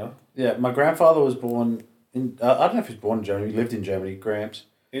you old now? Yeah, my grandfather was born... I don't know if he was born in Germany. He lived in Germany, Gramps.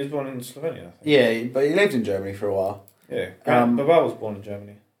 He was born in Slovenia, I think. Yeah, but he lived in Germany for a while. Yeah, Baba was born in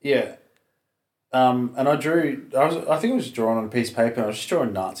Germany. Yeah. And I think I was drawing on a piece of paper and I was just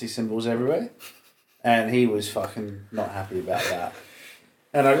drawing Nazi symbols everywhere. And he was fucking not happy about that.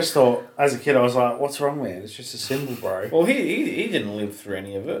 And I just thought, as a kid, I was like, what's wrong, man? It's just a symbol, bro. Well, he didn't live through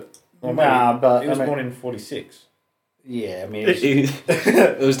any of it. Well, but... He was born in 46. Yeah, I mean...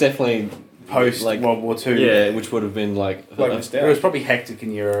 It was definitely... Post like, World War II. Yeah, which would have been like... it was probably hectic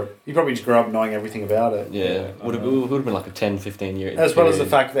in Europe. You probably just grew up knowing everything about it. Yeah, would have been like a 10, 15 year... As well as the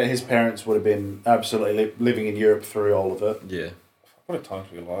fact that his parents would have been absolutely living in Europe through all of it. Yeah. What a time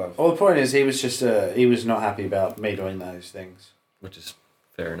to be alive. Well, the point is, he was just he was not happy about me doing those things. Which is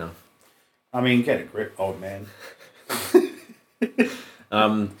fair enough. I mean, get a grip, old man.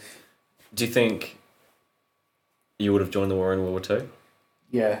 Do you think you would have joined the war in World War II?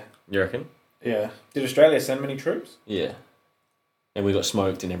 Yeah. You reckon? Yeah. Did Australia send many troops? Yeah. And we got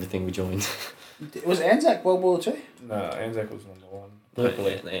smoked in everything we joined. Was Anzac World War II? No, Anzac was number one.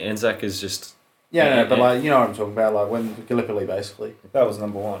 Gallipoli. Anzac is just... Yeah, but like, you know what I'm talking about, like when Gallipoli basically. That was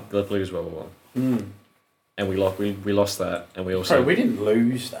number one. Gallipoli was World War I. Mm. And we lost that, and we also... Bro, we didn't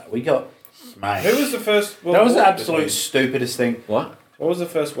lose that. We got smashed. Who was the first World That was War the absolute between? stupidest thing. What? What was the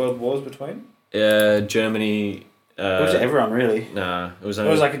first World Wars between? Germany... it was everyone, really. Nah, it was It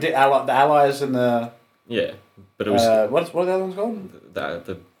only... was like the Allies and the... Yeah, but it was... what are the other ones called?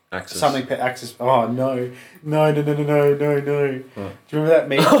 The Axis. Something Axis. Oh, no. No. What? Do you remember that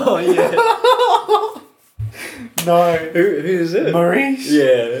meme? Oh, yeah. No. Who is it? Maurice?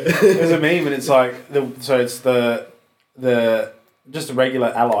 Yeah. There's a meme and it's like... it's the just the regular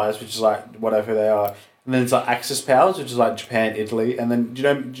Allies, which is like whatever they are. And then it's like Axis powers, which is like Japan, Italy. And then do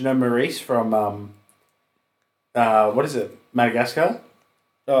you know Maurice from... what is it? Madagascar?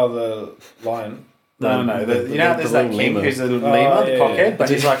 Oh, the lion. No. You know there's that king lemur. who's the lemur, the cockhead, but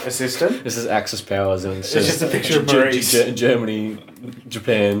Yeah. he's like assistant. This is Axis powers, and it's just a picture of Maurice. Germany,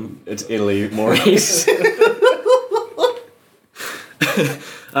 Japan, it's Italy, Maurice.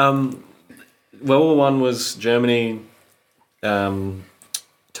 World War One was Germany,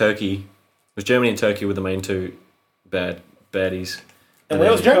 Turkey. It was Germany and Turkey were the main two baddies. And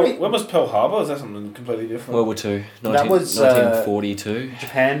when was Pearl Harbor? Or is that something completely different? World War Two, That was, 1942.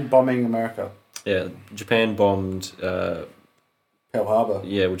 Japan bombing America. Yeah, Japan bombed. Pearl Harbor.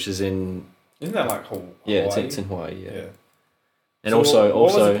 Yeah, which is in. Isn't that like Hawaii? Yeah, it's in Hawaii. Yeah. And So also, what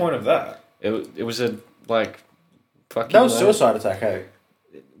was the point of that? It was a like. Fucking That was suicide attack, eh?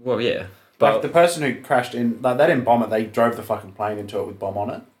 Well, yeah, Like but the person who crashed in, like they didn't bomb it. They drove the fucking plane into it with bomb on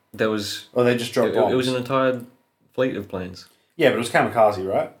it, there was. or they just dropped bombs. It was an entire fleet of planes. Yeah, but it was kamikaze,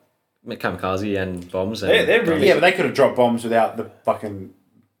 right? kamikaze and bombs. And They're really... Yeah, but they could have dropped bombs without the fucking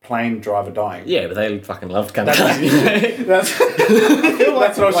plane driver dying. Yeah, but they fucking loved kamikaze. That's I feel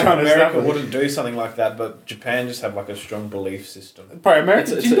that's what I was trying to America establish. wouldn't do something like that, but Japan just have like a strong belief system. Bro,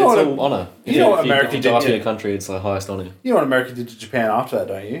 America. It's Do you know what? all honour. You know what America If you did die to for your country, it's the highest honour. You know what America did to Japan after that,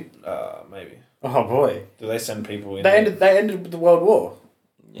 don't you? Maybe. Oh boy, Do they send people in? they ended the World War.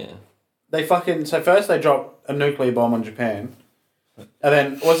 Yeah. They fucking first they dropped a nuclear bomb on Japan, and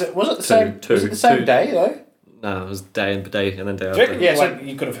then was it the same day though? No, it was day and day and then day Do you after. reckon,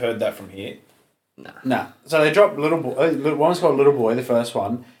 Yeah, you could have heard that from here? Nah. So they dropped Little Boy. One was called Little Boy, the first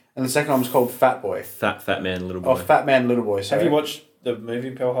one, and the second one was called Fat Boy. Fat man, little boy. Oh, Fat Man, Little Boy. Sorry. Have you watched the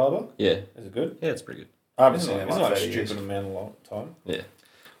movie Pearl Harbor? Yeah. Is it good? Yeah, it's pretty good. I haven't seen it. It's like 30 years. stupid amount of long time. Yeah.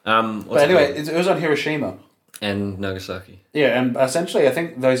 But anyway, it was on Hiroshima. And Nagasaki. Yeah, and essentially, I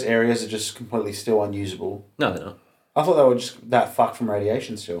think those areas are just completely still unusable. No, they're not. I thought they were just that fucked from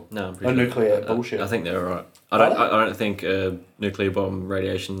radiation still. No, I'm Or pretty nuclear bullshit. I think they're alright. I don't think nuclear bomb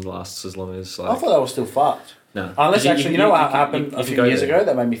radiation lasts as long as I thought they were still fucked. No. Unless you know what happened a if you few go years there- ago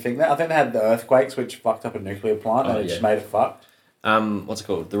that made me think that. I think they had the earthquakes which fucked up a nuclear plant and it just made it fucked. What's it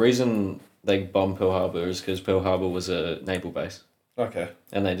called? The reason they bombed Pearl Harbor is because Pearl Harbor was a naval base. Okay.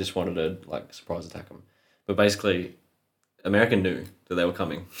 And they just wanted to surprise attack them. But basically, America knew that they were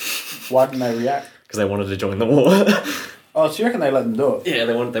coming Why didn't they react? because they wanted to join the war. Oh, so you reckon they let them do it? Yeah,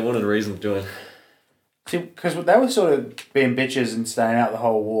 they wanted a reason to join. See, because they were sort of being bitches and staying out the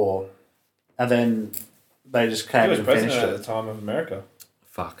whole war, and then they just He came was and finished president at it. the time of America.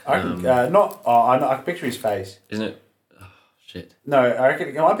 Fuck. I can, not. Oh, I can picture his face. Isn't it? Oh, shit. No, I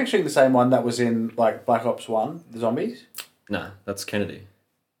reckon. Am I picturing the same one that was in Black Ops 1, the zombies? Nah, that's Kennedy.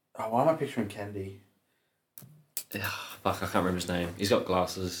 Oh, why am I picturing Kennedy? Ugh, fuck, I can't remember his name. He's got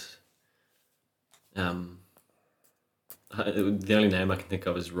glasses. The only name I can think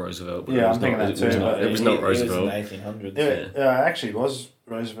of is Roosevelt. But Yeah, it was I'm thinking not, that too, but It was not He was Roosevelt. in the 1800s. It actually was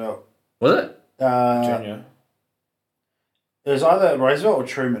Roosevelt. Was it? Junior. It was either Roosevelt or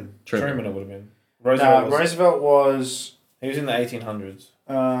Truman. Truman it would have been. Roosevelt was. He was in the 1800s.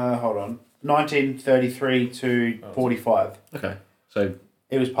 Hold on. 1933 to 45. Okay, so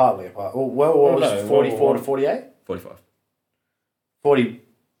It was partly apart. Well, what was 44 to 48? 45. 40.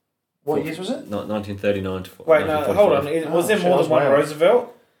 What years was it? 1939 to Wait, no, hold on. Was there more than one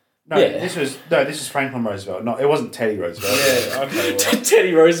Roosevelt? No, Yeah. this was Franklin Roosevelt. No, it wasn't Teddy Roosevelt. Yeah, okay. Well.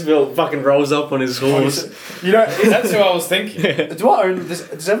 Teddy Roosevelt fucking rolls up on his horse. You know, That's who I was thinking.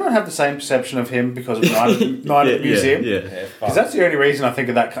 does everyone have the same perception of him because of Night Museum? Yeah. Because that's the only reason I think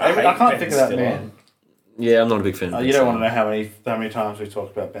of that. I can't think of that man. Yeah, I'm not a big fan of You Ben don't want to Stiller. know how many times we've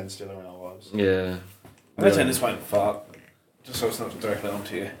talked about Ben Stiller in our lives. Yeah. I'm going to turn this way and fart. Just so it's not directly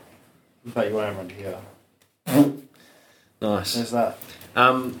onto you. But you won't have one to hear. Nice. There's that.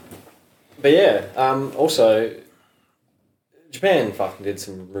 But yeah, also, Japan fucking did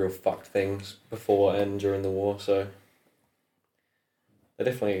some real fucked things before and during the war, so they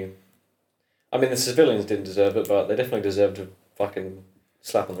definitely... I mean, the civilians didn't deserve it, but they definitely deserved a fucking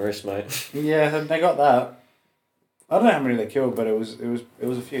slap on the wrist, mate. Yeah, they got that. I don't know how many they killed, but it was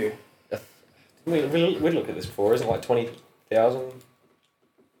a few. We looked at this before, isn't it like 20,000?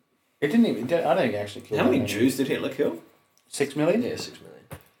 It didn't even. I don't think it actually killed. How many that Jews did Hitler kill? 6 million? Yeah, 6 million.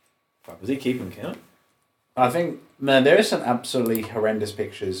 Fuck, was he keeping count? I think, man, there are some absolutely horrendous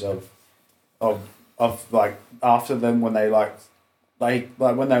pictures of like after them when they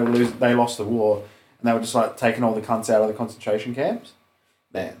when they lost the war and they were just like taking all the cunts out of the concentration camps.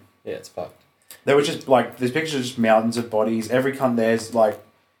 Man, Yeah, it's fucked. they were just like these pictures of just mountains of bodies. Every cunt there's like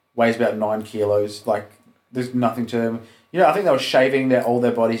weighs about 9 kilos. Like there's nothing to them. You know, I think they were shaving all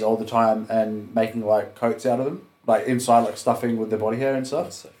their bodies all the time and making like coats out of them, like inside like stuffing with their body hair and stuff.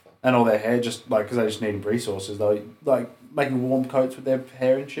 That's so fucked. And all their hair, just like because they just needed resources. They were like making warm coats with their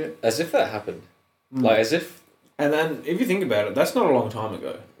hair and shit. As if that happened. Like, as if... And then, if you think about it, that's not a long time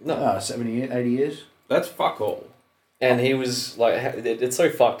ago. No. 70 years, 80 years. That's fuck all. And he was, like... It's so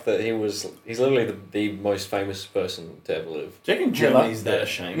fucked that he's literally the most famous person to ever live. Do you reckon Germany's that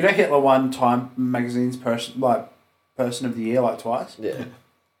ashamed? You know Hitler won Time Magazine's person of the year like twice? Yeah.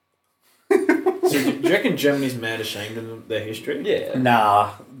 So do you reckon Germany's mad ashamed of their history? Yeah.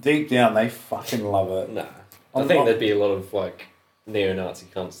 Nah, deep down they fucking love it. Nah. I think there'd be a lot of, like, neo-Nazi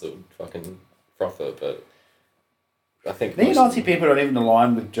cunts that would fucking froth it, but... I think... Neo-Nazi people don't even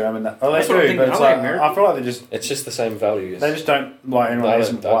align with German. They That's what I'm do, thinking. but it's Are they like, American? I feel like It's just the same values. they just don't like anyone who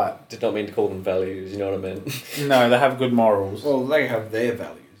isn't I white. did not mean to call them values, you know what I meant? No, they have good morals. Well, they have their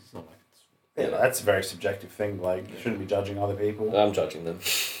values. It's not like it's... Yeah, that's a very subjective thing. Like, you shouldn't be judging other people. I'm judging them.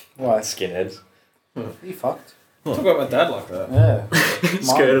 Why? Skinheads. You fucked. Talk about my dad like that. Yeah.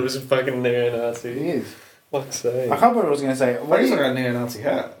 Scared of his fucking neo-Nazi. He is. Fuck's sake. I can't remember what I was going to say. Why do you got a neo-Nazi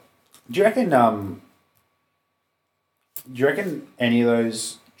hat? Do you reckon any of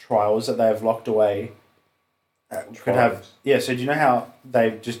those trials that they have locked away could have... Yeah, so do you know how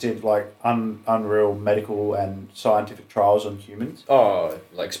they just did like unreal medical and scientific trials on humans? Oh,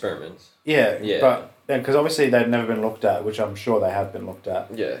 like experiments. Yeah. Yeah. But because obviously they've never been looked at, which I'm sure they have been looked at.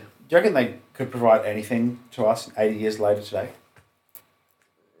 Yeah. Do you reckon they could provide anything to us 80 years later today?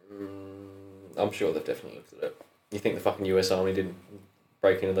 I'm sure they've definitely looked at it. You think the fucking US Army didn't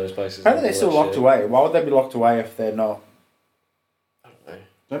break into those places? How are they still locked away? Why would they be locked away if they're not? I don't know.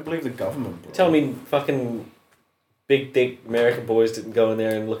 Don't believe the government, bro. Tell me fucking big dick American boys didn't go in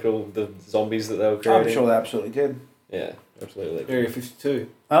there and look at all the zombies that they were creating? I'm sure they absolutely did. Yeah, absolutely. Area 52.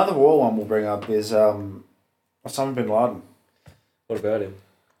 Another war one we'll bring up is Osama bin Laden. What about him? Do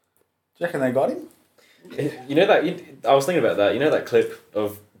you reckon they got him? You know that... I was thinking about that. You know that clip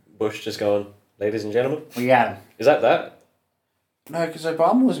of Bush just going, ladies and gentlemen? We got him. Is that? No, because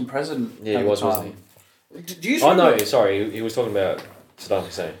Obama wasn't president. Yeah, he was, wasn't he? Do you Oh, no, sorry. He was talking about Saddam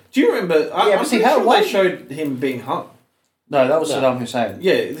Hussein. Do you remember? I'm see, pretty how sure why- they showed him being hung. No, that was No. Saddam Hussein.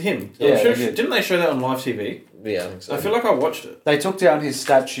 Yeah, him. Yeah, I'm sure, they did. didn't they show that on live TV? Yeah, I think so. I feel like I watched it. They took down his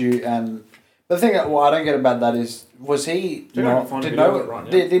statue, and the thing that what I don't get about that is, was he Dude, I not? can find a Did video no, of it right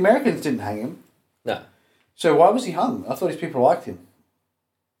now. the Americans didn't hang him. No. So why was he hung? I thought his people liked him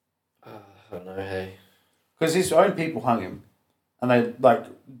I don't know, hey. because his own people hung him, and they like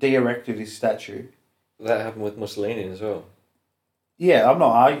de-erected his statue. That happened with Mussolini as well. Yeah, I'm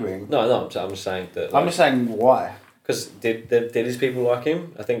not arguing. No, I'm just saying that... I'm just saying why. Because did his people like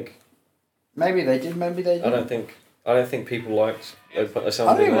him? I think... Maybe they did. Maybe they did. I don't think people liked... I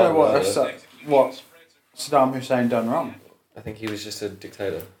don't even know what Saddam Hussein done wrong. I think he was just a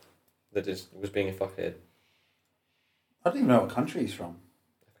dictator that just was being a fuckhead. I don't even know what country he's from.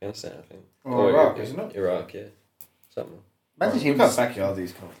 Afghanistan, I think. Oh, Iraq, isn't it? Iraq, yeah. Something. Imagine him. Look how backyard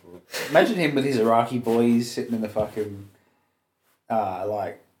these come from. Imagine him with his Iraqi boys sitting in the fucking,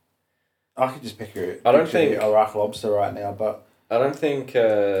 like, I could just picture it. I don't think- Iraq lobster right now, but I don't think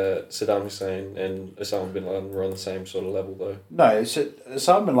Saddam Hussein and Osama bin Laden were on the same sort of level, though. no,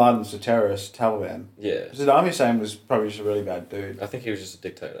 Osama bin Laden's a terrorist Taliban. Yeah. Saddam Hussein was probably just a really bad dude. I think he was just a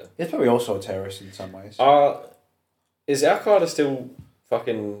dictator. He's probably also a terrorist in some ways. Is Al-Qaeda still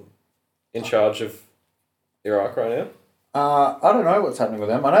fucking in charge of Iraq right now? I don't know what's happening with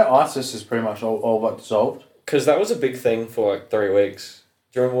them. I know ISIS is pretty much all but dissolved. Because that was a big thing for like 3 weeks.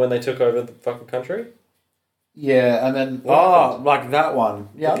 Do you remember when they took over the fucking country? Yeah, and then What like that one.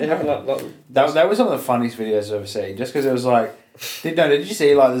 Yeah, It happened like that was some of the funniest videos I've ever seen. Just because it was like, did you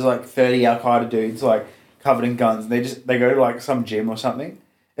see like there's like 30 Al Qaeda dudes like covered in guns? And they go to like some gym or something.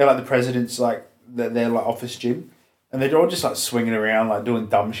 They're like the president's like their like office gym, and they're all just like swinging around like doing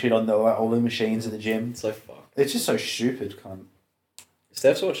dumb shit on the like, all the machines in the gym. It's so fucked. It's just so stupid, cunt.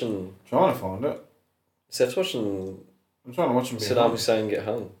 Steph's watching. Trying to find it. Steph's watching I'm trying to watch him be Saddam hung. Hussein get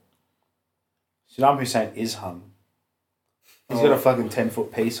hung. Saddam Hussein is hung. He's got a fucking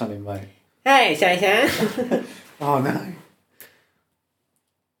 10-foot piece on him, mate. Hey, Satan. Oh no.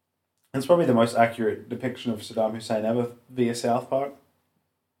 That's probably the most accurate depiction of Saddam Hussein ever via South Park.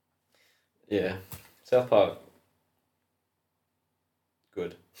 Yeah, South Park.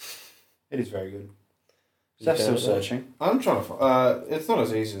 Good. It is very good. Steph's still searching. I'm trying to find... it's not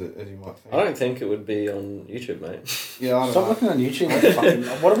as easy as you might think. I don't think it would be on YouTube, mate. Yeah, I don't Stop know. looking on YouTube. Like fucking,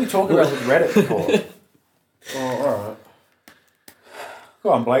 what are we talking about with Reddit for? Oh, alright. Go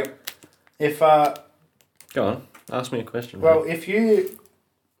on, Blake. If Go on, ask me a question. well, mate. if you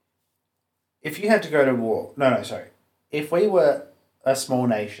had to go to war, sorry. If we were a small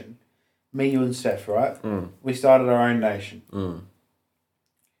nation, me, you, and Steph, right? We started our own nation.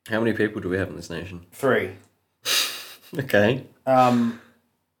 How many people do we have in this nation? 3. Okay. Oh,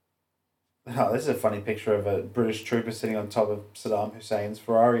 this is a funny picture of a British trooper sitting on top of Saddam Hussein's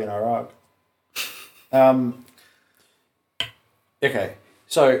Ferrari in Iraq. Okay,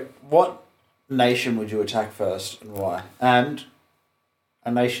 so what nation would you attack first and why? And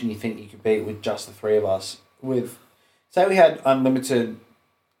a nation you think you could beat with just the 3 of us. With, say we had unlimited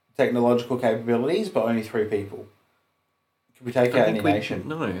technological capabilities, but only 3 people. Could we take out any nation?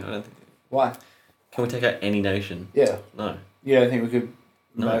 No, I don't think. Why? Can we take out any nation? Yeah. No. You don't think we could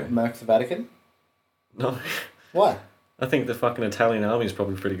No. murk the Vatican? No. Why? I think the fucking Italian army is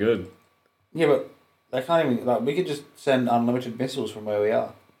probably pretty good. Yeah, but they can't even... Like, we could just send unlimited missiles from where we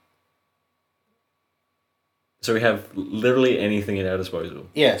are. So we have literally anything at our disposal.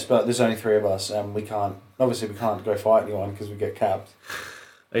 Yes, but there's only 3 of us, and we can't... Obviously, we can't go fight anyone because we get capped.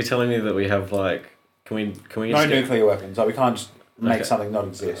 Are you telling me that we have, like, Can we No just nuclear weapons. Like, we can't just make Okay. something not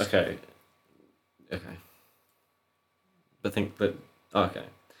exist. Okay. Okay.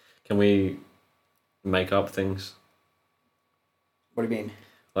 Can we make up things? What do you mean?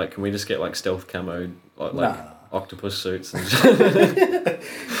 Like, can we just get like stealth camo, like No. octopus suits, and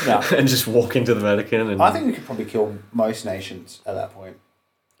No. and just walk into the Vatican? And I think we could probably kill most nations at that point.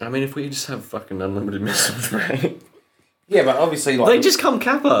 I mean, if we just have fucking unlimited missiles, right? Yeah, but obviously, like... They just come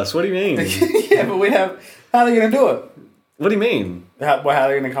cap us. What do you mean? Yeah, but we have... How are they going to do it? What do you mean? How are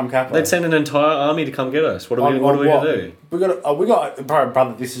they going to come cap us? They'd send an entire army to come get us. What are we going to do? We got...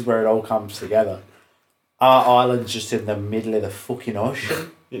 Brother, this is where it all comes together. Our island's just in the middle of the fucking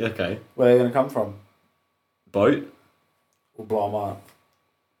ocean. Yeah, okay. Where are they going to come from? Boat? We'll blow them up.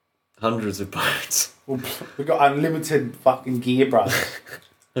 Hundreds of boats. We've got unlimited fucking gear, brother.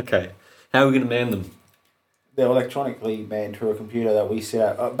 Okay. How are we going to man them? They're electronically manned through a computer that we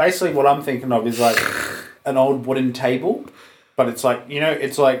set out. Basically, what I'm thinking of is like an old wooden table, but it's like, you know,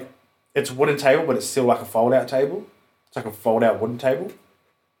 it's like, it's a wooden table, but it's still like a fold-out table. It's like a fold-out wooden table.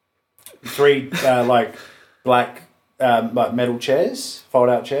 3 like black like metal chairs,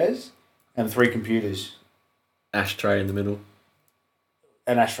 fold-out chairs, and 3 computers. Ashtray in the middle.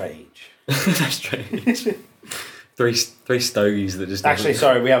 An ashtray each. Ashtray each. Three stogies that just... Actually,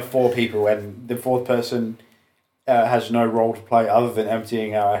 sorry, we have 4 people, and the 4th person has no role to play other than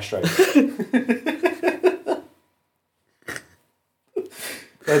emptying our ashtrays.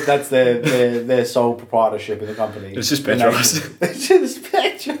 That's their sole proprietorship in the company. It's just Petros. It's just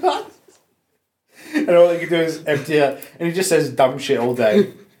Petros. And all they can do is empty it, and he just says dumb shit all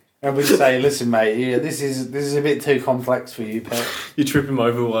day. And we say, listen, mate, yeah, this is a bit too complex for you, Pet. You trip him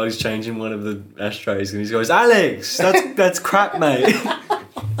over while he's changing one of the ashtrays, and he goes, Alex, that's crap, mate.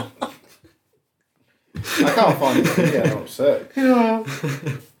 I can't find it. Yeah, I'm upset. Can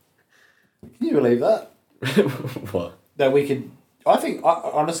you believe that? What? That we could... I think,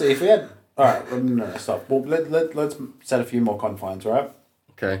 honestly, if we had... Alright, no, stop. Well, let's set a few more confines, right?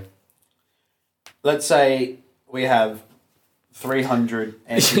 Okay. Let's say we have 300...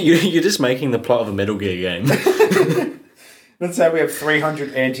 You're just making the plot of a Metal Gear game. Let's say we have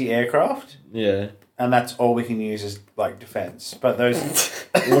 300 anti-aircraft. Yeah. And that's all we can use as, like, defence. But those...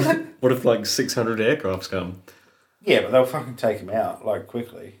 What if, like, 600 aircrafts come? Yeah, but they'll fucking take them out, like,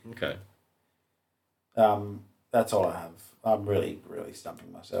 quickly. Okay. That's all I have. I'm really, really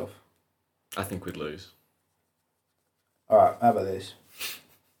stumping myself. I think we'd lose. Alright, how about this?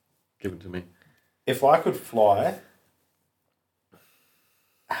 Give it to me. If I could fly,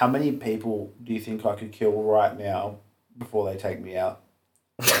 how many people do you think I could kill right now before they take me out?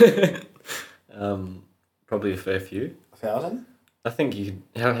 Probably a fair few. 1,000? I think you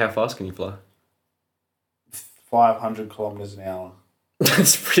could... How fast can you fly? 500 kilometres an hour.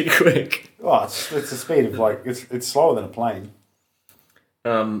 That's pretty quick. Oh, it's the speed of, like... It's slower than a plane.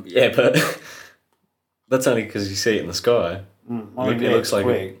 Yeah, but... That's only because you see it in the sky. I mean, It looks like...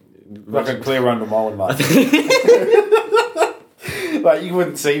 quick. Like a clear under mole in my... Like, you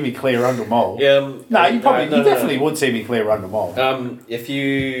wouldn't see me clear under mole. Yeah. No, you definitely would see me clear under mole. If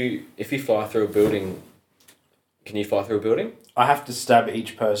you fly through a building, can you fly through a building? I have to stab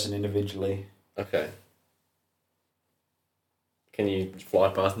each person individually. Okay. Can you fly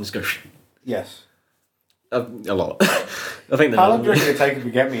past and just go? Yes. A lot. I think. How long do you reckon it take to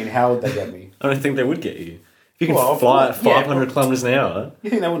get me, and how would they get me? I don't think they would get you. If you can fly at 500 kilometres an hour. You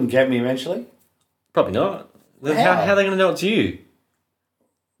think they wouldn't get me eventually? Probably not. How are they going to know it's you?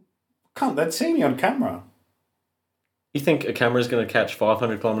 Can't they'd see me on camera? You think a camera's going to catch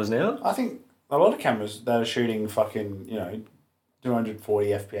 500 kilometres an hour? I think a lot of cameras that are shooting fucking 240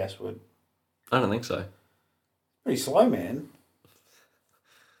 FPS would. I don't think so. Pretty slow, man.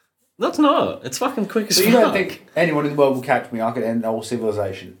 That's not. It's fucking quick as So fuck. you don't think anyone in the world will catch me? I could end all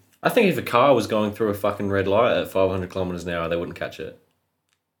civilization. I think if a car was going through a fucking red light at 500 kilometres an hour, they wouldn't catch it.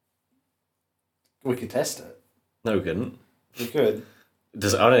 We could test it. No, we couldn't. We could. I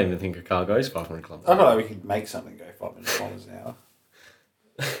don't even think a car goes 500 kilometres I an feel hour. like we could make something go 500 kilometers an hour.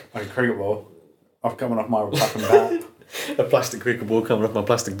 Like a cricket ball. I'm coming off my fucking bat. A plastic cricket ball coming off my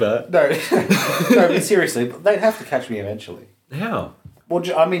plastic bat. No, but seriously, they'd have to catch me eventually. How? Well,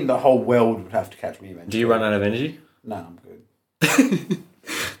 I mean, the whole world would have to catch me eventually. Do you run out of energy? No, I'm good.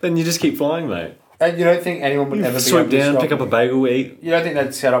 Then you just keep flying, mate. And you don't think anyone would ever be Swoop able to down, stop pick up me? a bagel, eat. You don't think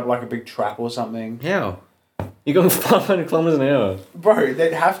they'd set up like a big trap or something? How? You're going 500 kilometres an hour. Bro,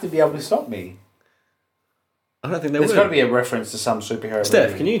 they'd have to be able to stop me. I don't think they There's would. got to be a reference to some superhero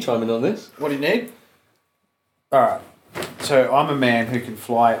Steph, movie. can you chime in on this? What do you need? Alright. So I'm a man who can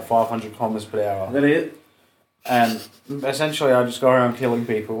fly at 500 kilometers per hour. That it? And essentially I just go around killing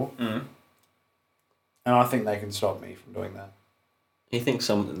people. Mm. And I think they can stop me from doing that. You think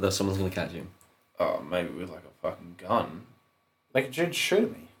someone's going to catch him? Oh, maybe with like a fucking gun. They could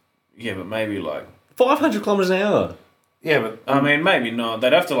shoot me. Yeah, but maybe like 500 kilometers an hour. Yeah, but I mean, maybe not.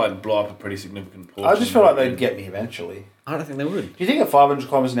 They'd have to like blow up a pretty significant portion. I just feel like they'd get me eventually. I don't think they would. Do you think at 500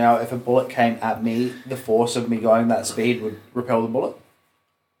 kilometers an hour, if a bullet came at me, the force of me going that speed would repel the bullet?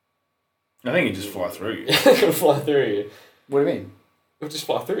 I think it'd just fly through you. It would fly through you. What do you mean? It would just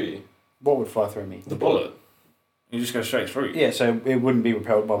fly through you. What would fly through me? The bullet. You just go straight through you. Yeah, so it wouldn't be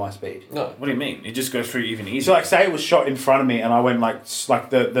repelled by my speed. No. What do you mean? It just goes through you even easier. So, like, say it was shot in front of me, and I went like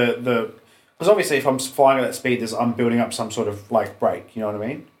the because obviously if I'm flying at that speed, I'm building up some sort of like brake. You know what I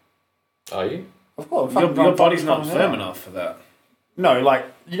mean? Are you? Of course. Your body's not firm enough for that. No, like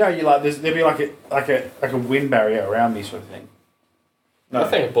you like there'd be like a wind barrier around me, sort of thing. No. I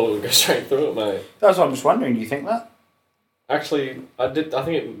think a bullet would go straight through it, mate. That's what I'm just wondering. Do you think that? Actually, I think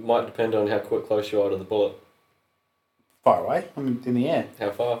it might depend on how close you are to the bullet. Far away. I'm in the air.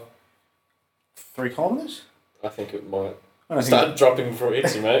 How far? 3 kilometers. I think it might I don't start dropping before it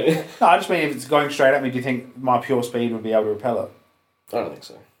hits you, mate. No, I just mean if it's going straight at me, do you think my pure speed would be able to repel it? I don't think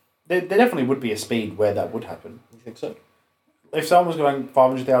so. There definitely would be a speed where that would happen. You think so? If someone was going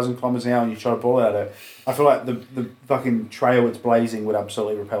 500,000 kilometers an hour and you shot a bullet at it, I feel like the fucking trail it's blazing would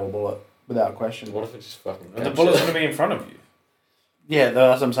absolutely repel a bullet without question. What if it just fucking... The bullet's going to be in front of you. Yeah,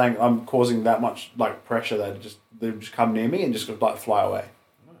 that's what I'm saying. I'm causing that much like pressure that they just come near me and just like fly away.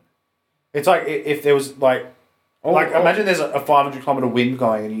 It's like if there was like imagine there's a 500 kilometer wind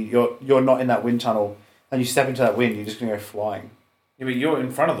going and you're not in that wind tunnel and you step into that wind, you're just gonna go flying. Yeah, but you're in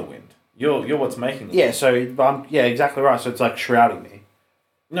front of the wind. You're what's making the wind. So yeah, exactly right. So it's like shrouding me.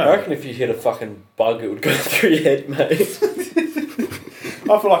 No, I reckon if you hit a fucking bug, it would go through your head, mate.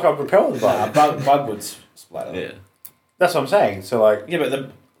 I feel like I'd repel the bug. Bug would splatter. Yeah. That's what I'm saying. So like, yeah,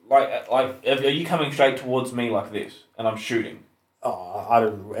 but are you coming straight towards me like this, and I'm shooting? Oh, I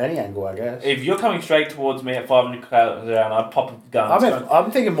don't any angle, I guess. If you're coming straight towards me at 500 kilometers an hour, and I pop a gun.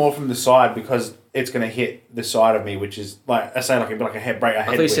 I'm thinking more from the side because it's going to hit the side of me, which is like I say, like a head break. I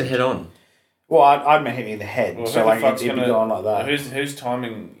thought you said head on. Well, I'd hit me in the head, well, so like it'd be going like that. Who's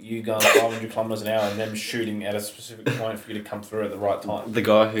timing you going 500 kilometers an hour and them shooting at a specific point for you to come through at the right time? The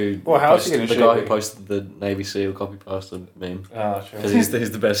guy who who posted the Navy SEAL copy pasta meme. Oh, sure. Because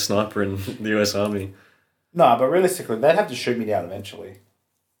he's the best sniper in the US Army. No, but realistically, they'd have to shoot me down eventually.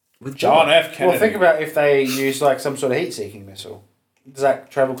 With John F. Kennedy. Well, think about if they use like some sort of heat-seeking missile. Does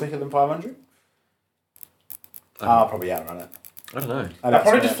that travel quicker than 500? I'll probably outrun it. I don't know. I'll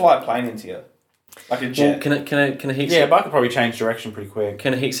probably just fly a plane into you. Like a jet. Well, can a heat? Yeah, but I could probably change direction pretty quick.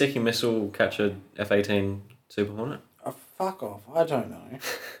 Can a heat-seeking missile catch a F-18 Super Hornet? Oh, fuck off! I don't know.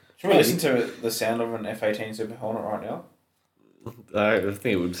 Should we listen to the sound of an F-18 Super Hornet right now? I think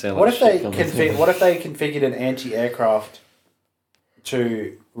it would sound. What like if what if they configured an anti-aircraft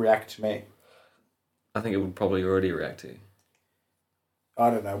to react to me? I think it would probably already react to you. I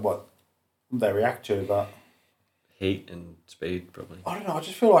don't know what they react to, but heat and speed probably. I don't know. I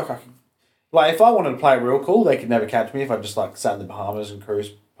just feel like I could. Like, if I wanted to play it real cool, they could never catch me if I just, like, sat in the Bahamas and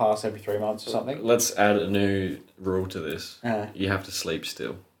cruised past every 3 months or something. Let's add a new rule to this. Yeah. You have to sleep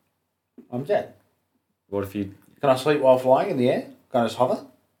still. I'm dead. What if you... Can I sleep while flying in the air? Can I just hover?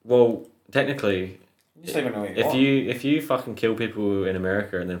 Well, technically... You sleep anywhere you want. If you fucking kill people in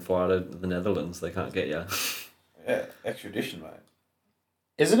America and then fly to the Netherlands, they can't get you. Yeah, extradition, mate.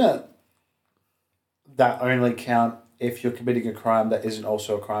 Isn't it that only count if you're committing a crime that isn't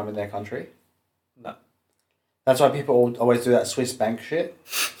also a crime in their country? No. That's why people always do that Swiss bank shit.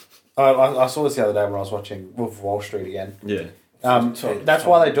 I saw this the other day when I was watching Wolf of Wall Street again. Yeah. That's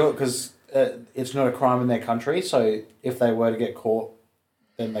why they do it, because it's not a crime in their country. So if they were to get caught,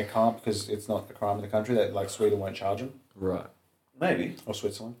 then they can't, because it's not a crime in the country. That like Sweden won't charge them. Right. Maybe. Or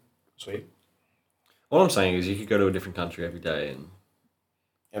Switzerland. Sweden. All I'm saying is you could go to a different country every day and...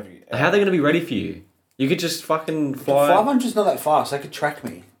 How are they going to be ready for you? You could just fucking fly... 500's not that fast. They could track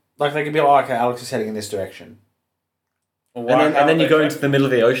me. Like, they could be like, okay, Alex is heading in this direction. And then you go into the middle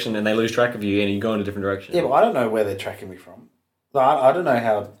of the ocean and they lose track of you and you go in a different direction. Yeah, but I don't know where they're tracking me from. Like, I don't know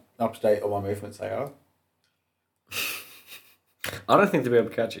how up to date all my movements they are. I don't think they'll be able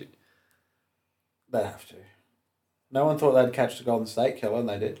to catch you. They have to. No one thought they'd catch the Golden State Killer, and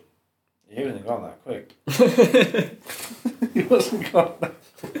they did. He wasn't gone that quick. He wasn't gone that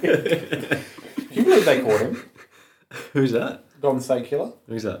quick. Can you believe they caught him? Who's that? Golden State Killer.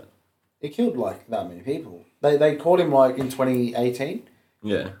 Who's that? He killed like that many people. They caught him like in 2018.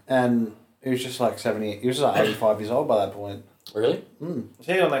 Yeah. And he was just like 70. He was just like 85 years old by that point. Really? Mm. Was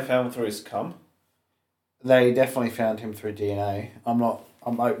he the one they found through his cum? They definitely found him through DNA.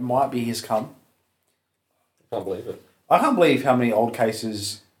 It might be his cum. Can't believe it. I can't believe how many old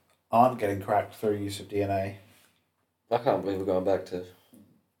cases aren't getting cracked through use of DNA. I can't believe we're going back to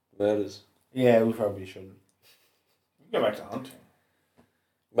murders. Yeah, we probably shouldn't. Go back to hunting.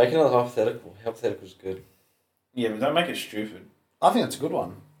 Make another hypothetical. Hypothetical's good. Yeah, but don't make it stupid. I think that's a good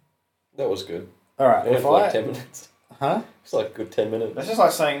one. That was good. All right, It went for like 10 minutes. Huh? It's like a good 10 minutes. That's just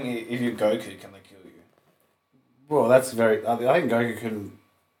like saying if you're Goku, can they kill you? Well, that's very... I think Goku can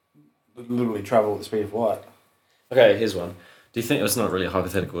literally travel at the speed of light. Okay, here's one. Do you think... It's not really a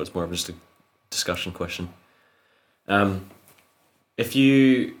hypothetical, it's more of just a discussion question. If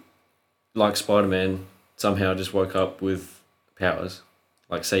you, like Spider-Man, somehow just woke up with powers,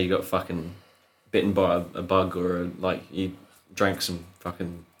 like say you got fucking bitten by a bug or you drank some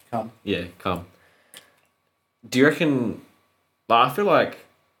fucking... Cum. Yeah, cum. Do you reckon... I feel like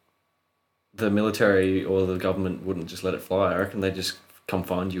the military or the government wouldn't just let it fly. I reckon they'd just come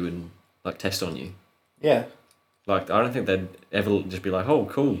find you and test on you. Yeah. I don't think they'd ever just be like, oh,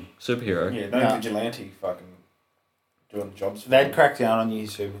 cool, superhero. Yeah, no vigilante fucking doing jobs. They'd crack down on you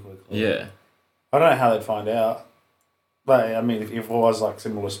super quickly. Yeah. I don't know how they'd find out. But, I mean, if it was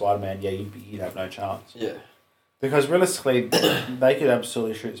similar to Spider-Man, yeah, you'd have no chance. Yeah. Because realistically, they could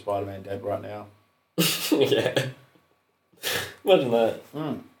absolutely shoot Spider-Man dead right now. Yeah. Imagine that.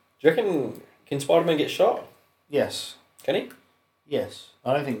 Mm. Do you reckon, can Spider-Man get shot? Yes. Can he? Yes.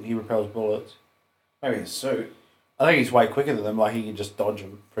 I don't think he repels bullets. Maybe his suit. I think he's way quicker than them. He can just dodge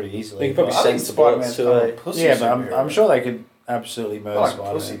them pretty easily. He can probably I think sense the bullets Spider-Man's to pussy. Yeah, but superhero. I'm sure they could absolutely murder Not like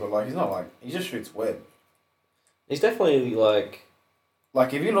Spider-Man. pussy, but he's not he just shoots web. He's definitely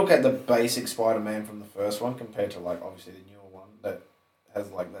If you look at the basic Spider-Man from the first one compared to obviously the newer one that has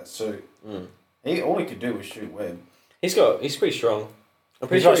that suit, all he could do was shoot web. He's pretty strong.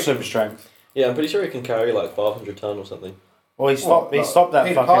 He's got super strength. Yeah, I'm pretty sure he can carry 500 ton or something. Well, he stopped that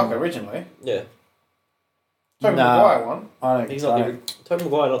Peter fucking... Parker originally. Yeah. Tobey Maguire one. I don't He's think not so. Tobey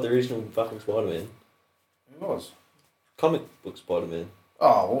Maguire, not the original fucking Spider-Man. Who was? Comic book Spider-Man.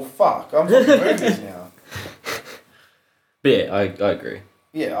 Oh, well, fuck. I'm talking movies now. But yeah, I agree.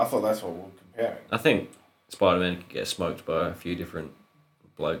 Yeah, I thought that's what we were comparing. I think Spider-Man could get smoked by a few different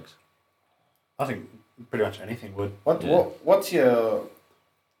blokes. I think pretty much anything would. What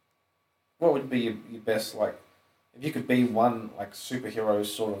would be your best, if you could be one, superhero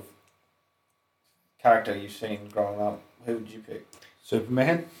sort of character you've seen growing up, who would you pick?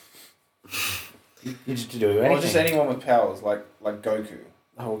 Superman? you just do anything. Or just anyone with powers, like Goku.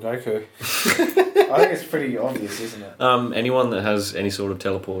 Oh, Goku. I think it's pretty obvious, isn't it? Anyone that has any sort of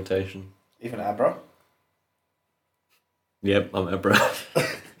teleportation. Even Abra? Yep, I'm Abra.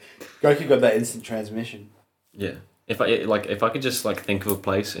 Goku got that instant transmission. Yeah. If I could just think of a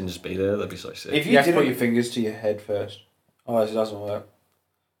place and just be there, that'd be so sick. If you have to put your fingers to your head first. Otherwise it doesn't work.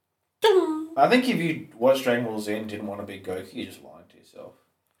 I think if you watched Dragon Ball Z and didn't want to be Goku, you're just lying to yourself.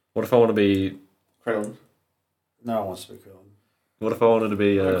 What if I want to be... Krillin. No one wants to be Krillin. What if I wanted to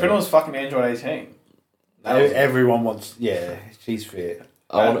be... Krillin's fucking Android 18. Everyone wants... Yeah, she's fit.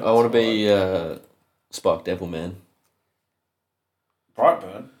 I want to be Spark Devil Man.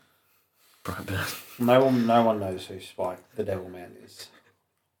 Brightburn. No one knows who Spike the Devil Man is.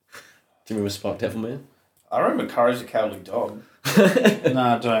 Do you remember Spark Devil Man? I remember Courage the Cowardly Dog. No,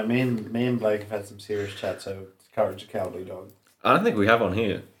 I don't. Me and Blake have had some serious chats over Courage the Cowardly Dog. I don't think we have on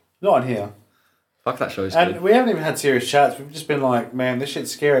here. Not on here. Fuck, that show's And good. we haven't even had serious chats. We've just been like, man, this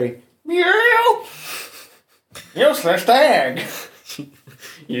shit's scary. Meow! Useless tag!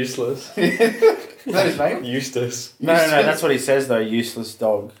 Useless. Is that his name? Eustace. No, that's what he says though. Useless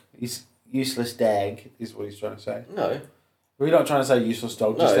dog. He's useless dag is what he's trying to say. No. We're not trying to say useless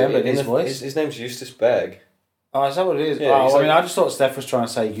dog just then, but his voice. His name's Eustace Bag. Oh, is that what it is? Yeah, I just thought Steph was trying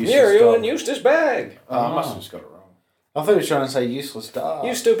to say useless Muriel dog. and Eustace Bag. I must have just got it wrong. I thought he was trying to say useless dog.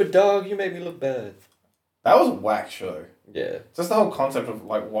 You stupid dog, you made me look bad. That was a whack show. Yeah. Just the whole concept of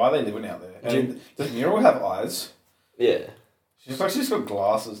why are they living out there. And does Muriel have eyes? Yeah. She's just got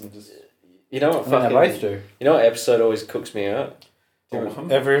glasses and just... You know what I mean, fucking... they both do. You know what episode always cooks me out? All of them?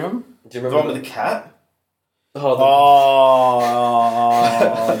 Every of them? Do you The remember one with the cat? Oh,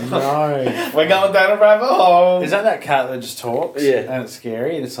 no. We're going down a rabbit hole. Is that cat that just talks? Yeah. And it's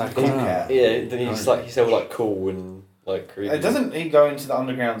scary and it's like... Cool oh. cat. Yeah, then he's all cool and creepy. Doesn't he go into the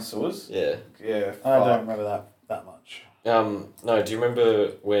underground sewers? Yeah. Yeah. I don't remember that much. No, do you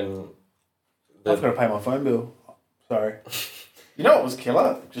remember when... I've got to pay my phone bill. Sorry. You know what was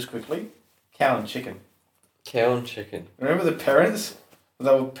killer? Just quickly? Cow and chicken. Cow and chicken. Remember the parents? They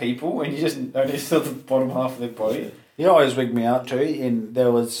were people and you just only saw the bottom half of their body? You know what always wigged me out too?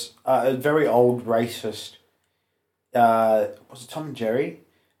 There was a very old racist... was it Tom and Jerry?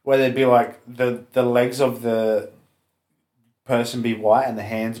 where there'd be like the legs of the person be white and the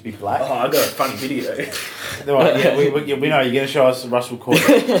hands be black. Oh, I got a funny video. Like, yeah, we know you're gonna show us Russell Court.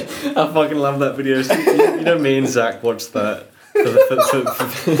 I fucking love that video. You know, me and Zach watched that.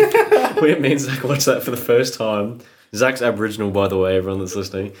 Me and Zach watched that for the first time. Zach's Aboriginal, by the way, everyone that's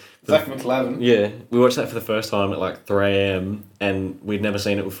listening. Zach McLavin. Yeah, we watched that for the first time at like 3 a.m. and we'd never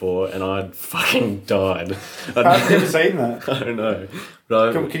seen it before, and I'd fucking died. I've never seen that. I don't know.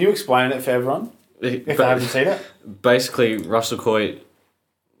 But Can you explain it for everyone if they haven't seen it? Basically, Russell Coit,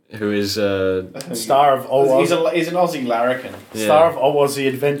 who is star of Oz. He's an Aussie larrikin. Yeah. Star of Aussie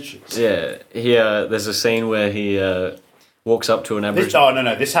Adventures. Yeah, he there's a scene where he walks up to an Aboriginal.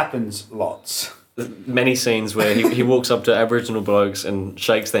 No, this happens lots. Many scenes where he walks up to Aboriginal blokes and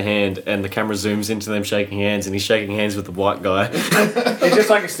shakes their hand, and the camera zooms into them shaking hands, and he's shaking hands with the white guy. It's just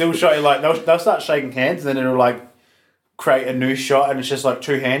like a still shot. Like they'll start shaking hands, and then it'll like create a new shot, and it's just like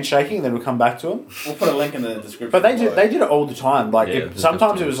two hands shaking, and then we'll come back to them. We'll put a link in the description. But they did it all the time. Like Yeah,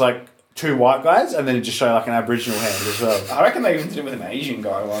 sometimes it was like two white guys, and then it just showed like an Aboriginal hand as well. I reckon they even did it with an Asian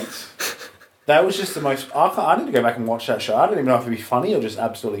guy once. That was just the most. I need to go back and watch that show. I don't even know if it'd be funny or just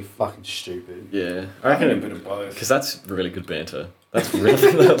absolutely fucking stupid. Yeah, I reckon a bit of both. Because that's really good banter. That's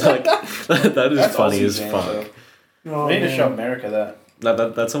really like that's funny Aussie as banter. fuck. Oh, We need to show America that.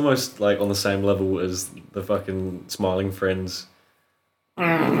 That's almost like on the same level as the fucking smiling friends.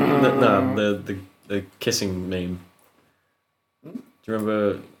 The kissing meme. Do you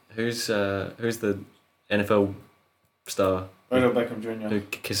remember who's the NFL star Odell Beckham Jr. who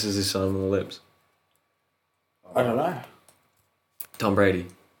kisses his son on the lips? I don't know. Tom Brady.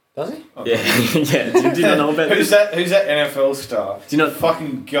 Does he? Oh, Yeah, yeah. Do you not know about Who's this? Who's that NFL star? Do you not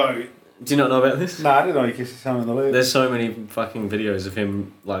Fucking goat. Do you not know about this? No, I didn't know he kissed his son in the lip. There's so many fucking videos of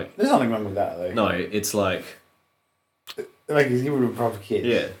him like. There's nothing wrong with that though. No, it's like. Like he's giving him a proper kiss.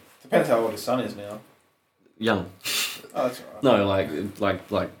 Yeah. Depends how old his son is now. Young. Oh, that's alright. No,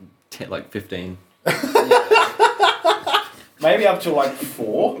 like 15. Maybe up to like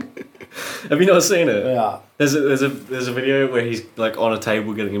 4. Have you not seen it? Yeah. There's a video where he's like on a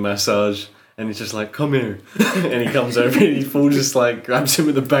table getting a massage, and he's just like, "Come here," and he comes over and he full just like grabs him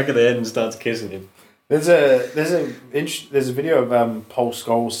in the back of the head and starts kissing him. There's a video of Paul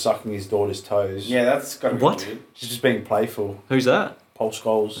Scholes sucking his daughter's toes. Yeah, that's got to be What? weird. She's just being playful. Who's that? Paul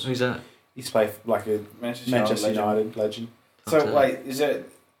Scholes. Who's that? He's played like a Manchester United legend. So, Okay. like, is it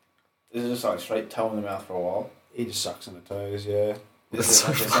just like straight toe in the mouth for a while? He just sucks on the toes, yeah. That's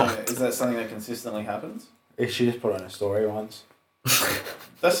so Is that something that consistently happens? She just put on a story once.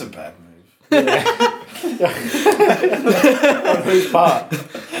 That's a bad move. On whose part?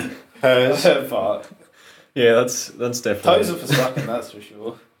 Hers. Her part. Yeah, that's definitely. Toes are for sucking, that's for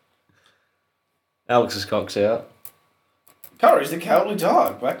sure. Alex's cock's out. Courage the Cowardly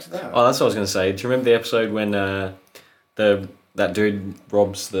Dog. Back to that. Oh, that's what I was gonna say. Do you remember the episode when that dude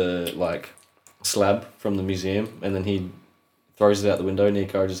robs the like slab from the museum, and then he throws it out the window near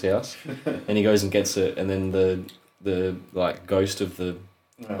Courage's house, and he goes and gets it, and then the like ghost of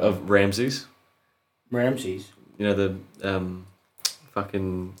of Ramses. Ramses. You know the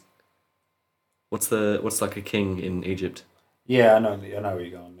fucking what's like a king in Egypt? Yeah, I know where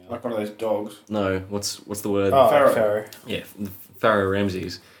you're going now. Like one of those dogs. No, what's the word? Oh, Pharaoh. Pharaoh. Yeah, Pharaoh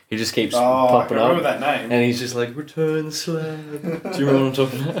Ramses. He just keeps I popping can remember up, that name. and he's just like, "Return the slab." Do you remember what I'm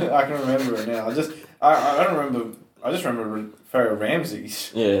talking about? I can remember it now. I don't remember. I just remember Pharaoh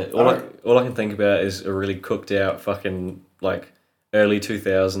Ramses. Yeah, all I can think about is a really cooked out fucking like early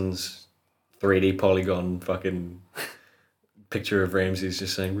 2000s 3D polygon fucking picture of Ramses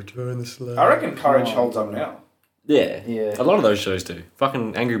just saying "Return the slab." I reckon Courage holds up now. Yeah, Yeah. a lot of those shows do.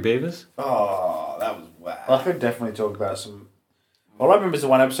 Fucking Angry Beavers. Oh, that was whack. I could definitely talk about some. All I remember is the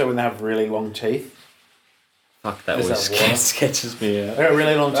one episode when they have really long teeth. Fuck, that Is always that what? sketches me out. They got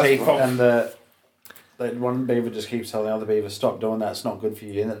really long That's teeth, rough. and the one beaver just keeps telling the other beaver, "Stop doing that. It's not good for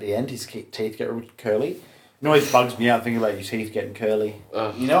you." And at the end, his teeth get real curly. It always bugs me out thinking about your teeth getting curly.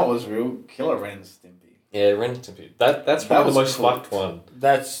 You know what was real? Killer Ren and Stimpy. Yeah, Ren and Stimpy. That's That probably was the most cool. fucked one.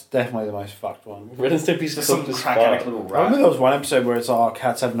 That's definitely the most fucked one. Ren and Stimpy's Just some cooked as crack addict fuck. little I remember rat. there was one episode where it's like,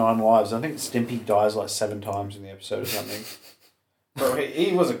 cats have 9 wives. I think Stimpy dies like 7 times in the episode or something. Bro,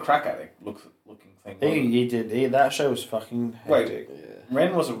 he was a crack addict looking thing. wasn't he? he did. That show was fucking Wait. hectic. Yeah.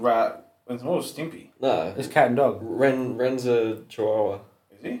 Ren was a rat. What was Stimpy? No, It's cat and dog. Ren's a chihuahua.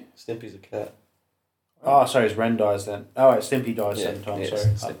 Is he? Stimpy's a cat. Oh, sorry, his Ren dies then. Oh, wait, Stimpy dies Yeah, 7 times, yeah,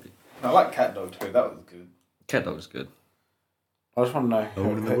 sorry. Stimpy. I like Cat Dog too. That was good. Cat dog is good. I just want to know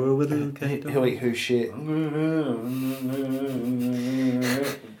Alone in the world with a little cat dog. who'll eat whose shit.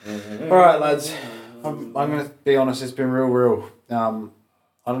 Alright, lads. I'm going to be honest, it's been real.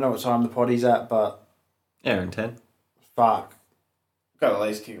 I don't know what time the potty's at, but... Hour and 10. Fuck. Got to at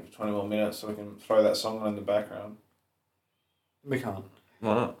least kick it for 20 more minutes so we can throw that song on in the background. We can't.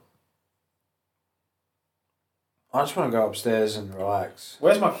 Why not? I just want to go upstairs and relax.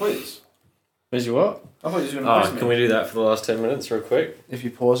 Where's my quiz? Where's your what? I thought you were going to quiz me. Can we do that for the last 10 minutes real quick? If you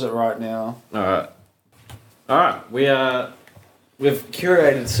pause it right now. Alright. Alright, we've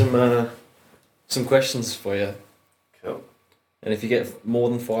curated some questions for you. Cool. And if you get more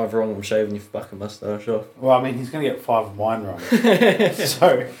than 5 wrong, I'm shaving your fucking moustache off. Well, I mean, he's going to get 5 of mine wrong.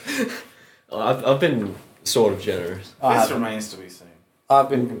 So... I've been sort of generous. This remains to be seen. I've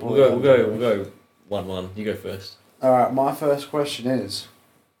been completely... We'll go 1-1. You go first. Alright, my first question is...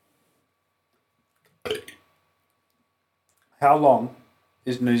 How long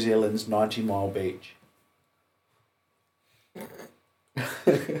is New Zealand's 90-mile beach?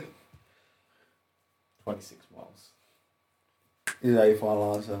 26 miles. Is that your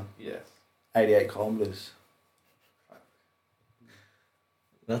final answer? Yes. 88 kilometres.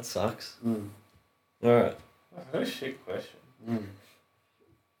 That sucks. Mm. Alright. That's a very shit question. Mm.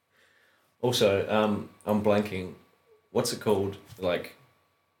 Also, I'm blanking. What's it called? Like,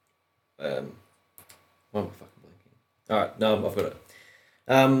 why am I fucking blanking? Alright, no, I've got it.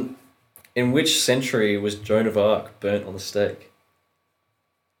 In which century was Joan of Arc burnt on the stake?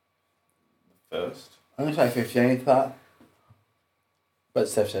 First. I'm going to say 15th, that. But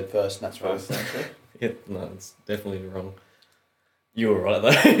Steph said first, and that's right. First century. Yeah, no, it's definitely wrong. You were right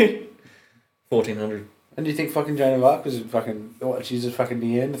though. 1400. And do you think fucking Joan of Arc was fucking... What, she's a fucking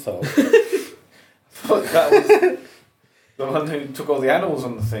Neanderthal? Thought that was the one who took all the animals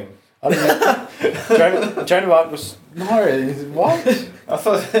on the thing. I don't know. Joan of Arc was... No, what? I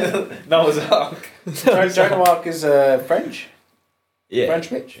thought Noah's Ark. Joan of Arc is French? Yeah. French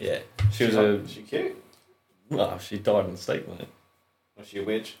bitch? Yeah. She was She cute? Well, she died in the stake, mate. Was she a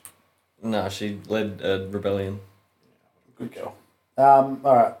witch? No, she led a rebellion. Good girl.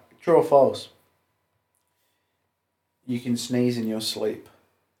 Alright. True or false? You can sneeze in your sleep.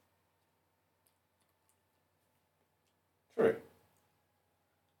 True.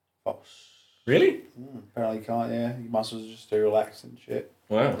 False. Really? Apparently you can't, yeah. Your muscles are just too relaxed and shit.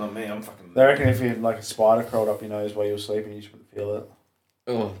 Wow. Not me, I'm fucking... They reckon if you had like a spider crawled up your nose while you were sleeping, you just wouldn't feel it.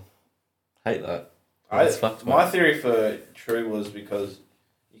 Oh, hate that. That's fucked, my mate. theory for true was because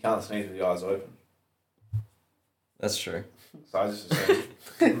you can't sneeze with your eyes open. That's true. So I just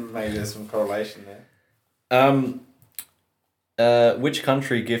assumed maybe there's some correlation there. Which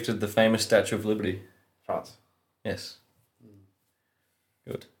country gifted the famous Statue of Liberty? France. Yes.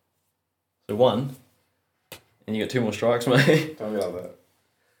 Good. So 1, and you got 2 more strikes, mate. Don't be like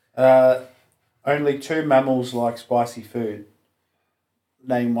that. Only 2 mammals like spicy food.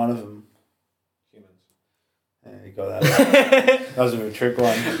 Name one of them. Humans. Yeah, you got that. That was a bit of a trick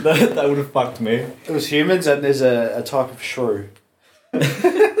one. that would have fucked me. It was humans, and there's a type of shrew.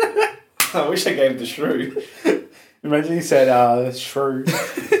 I wish I gave the shrew. Imagine he said shrew.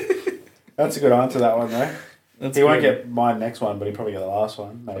 That's a good answer, that one, though. He won't get my next one, but he'll probably get the last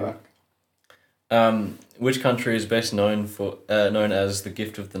one, maybe. Which country is best known as the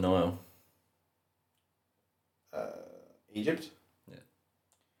Gift of the Nile? Egypt? Yeah.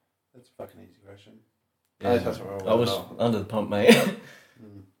 That's a fucking easy question. Yeah. I was under the pump, mate.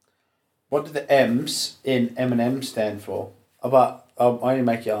 What do the M's in M&M stand for? But I'll only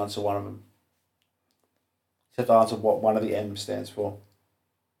make you answer one of them. You have to answer what one of the M's stands for.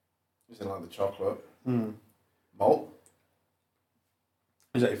 Is it like the chocolate? Malt?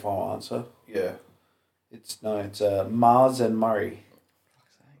 Is that your final answer? Yeah. It's Mars and Murray.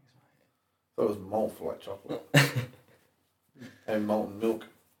 I thought it was malt for like chocolate. And malt and milk.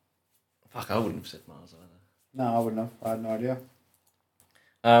 Fuck, I wouldn't have said Mars either. No, I wouldn't have. I had no idea.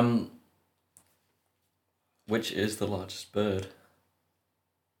 Which is the largest bird?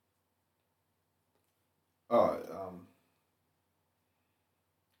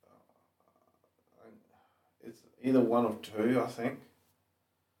 It's either one of two, I think.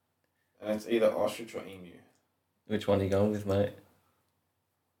 And it's either ostrich or emu. Which one are you going with, mate?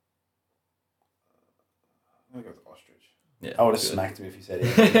 I'm going to go with ostrich. Yeah, I would have smacked him if he said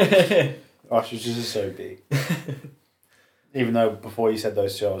it. Ostriches are so big. Even though before you said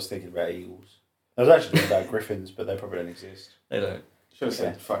those two, I was thinking about eagles. I was actually thinking about griffins, but they probably don't exist. They don't. Should have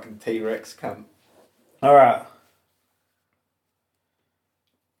said fucking T-Rex, cunt. Alright.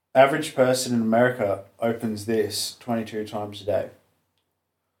 Average person in America opens this 22 times a day.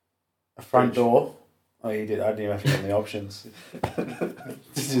 A front door. Oh, you did. I didn't even have to give him the options.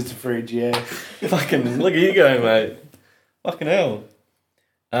 This is a fridge, yeah. Fucking, look at you go, mate. Fucking hell.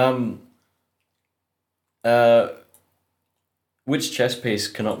 Which chess piece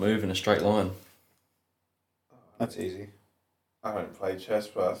cannot move in a straight line? That's easy. I don't play chess,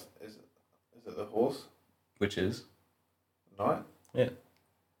 but is it the horse? Which is? Knight? Yeah.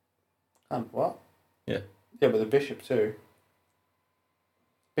 What? Yeah. Yeah, but the bishop too.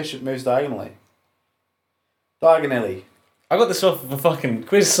 Bishop moves diagonally. Diagonally. I got this off of a fucking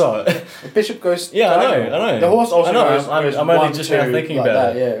quiz site. The bishop goes. Yeah, diagonal. I know. The horse also goes. I'm only just now thinking like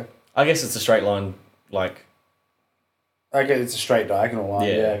about that, it. Yeah. I guess it's a straight line, like. I guess it's a straight diagonal line.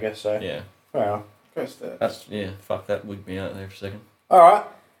 Yeah, I guess so. Yeah. Well, that's fuck, that wigged me out there for a second. all right.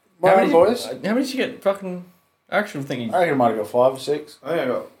 Well, boys. How many did you get? Fucking. I actually think I reckon I might have got 5 or 6. I think I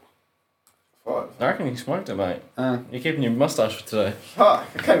got 5. I reckon you smoked it, mate. You're keeping your moustache for today. Fuck,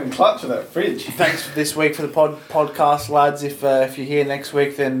 I came in clutch with that fridge. Thanks for this week for the podcast, lads. If you're here next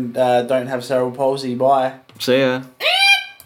week, then don't have cerebral palsy. Bye. See ya.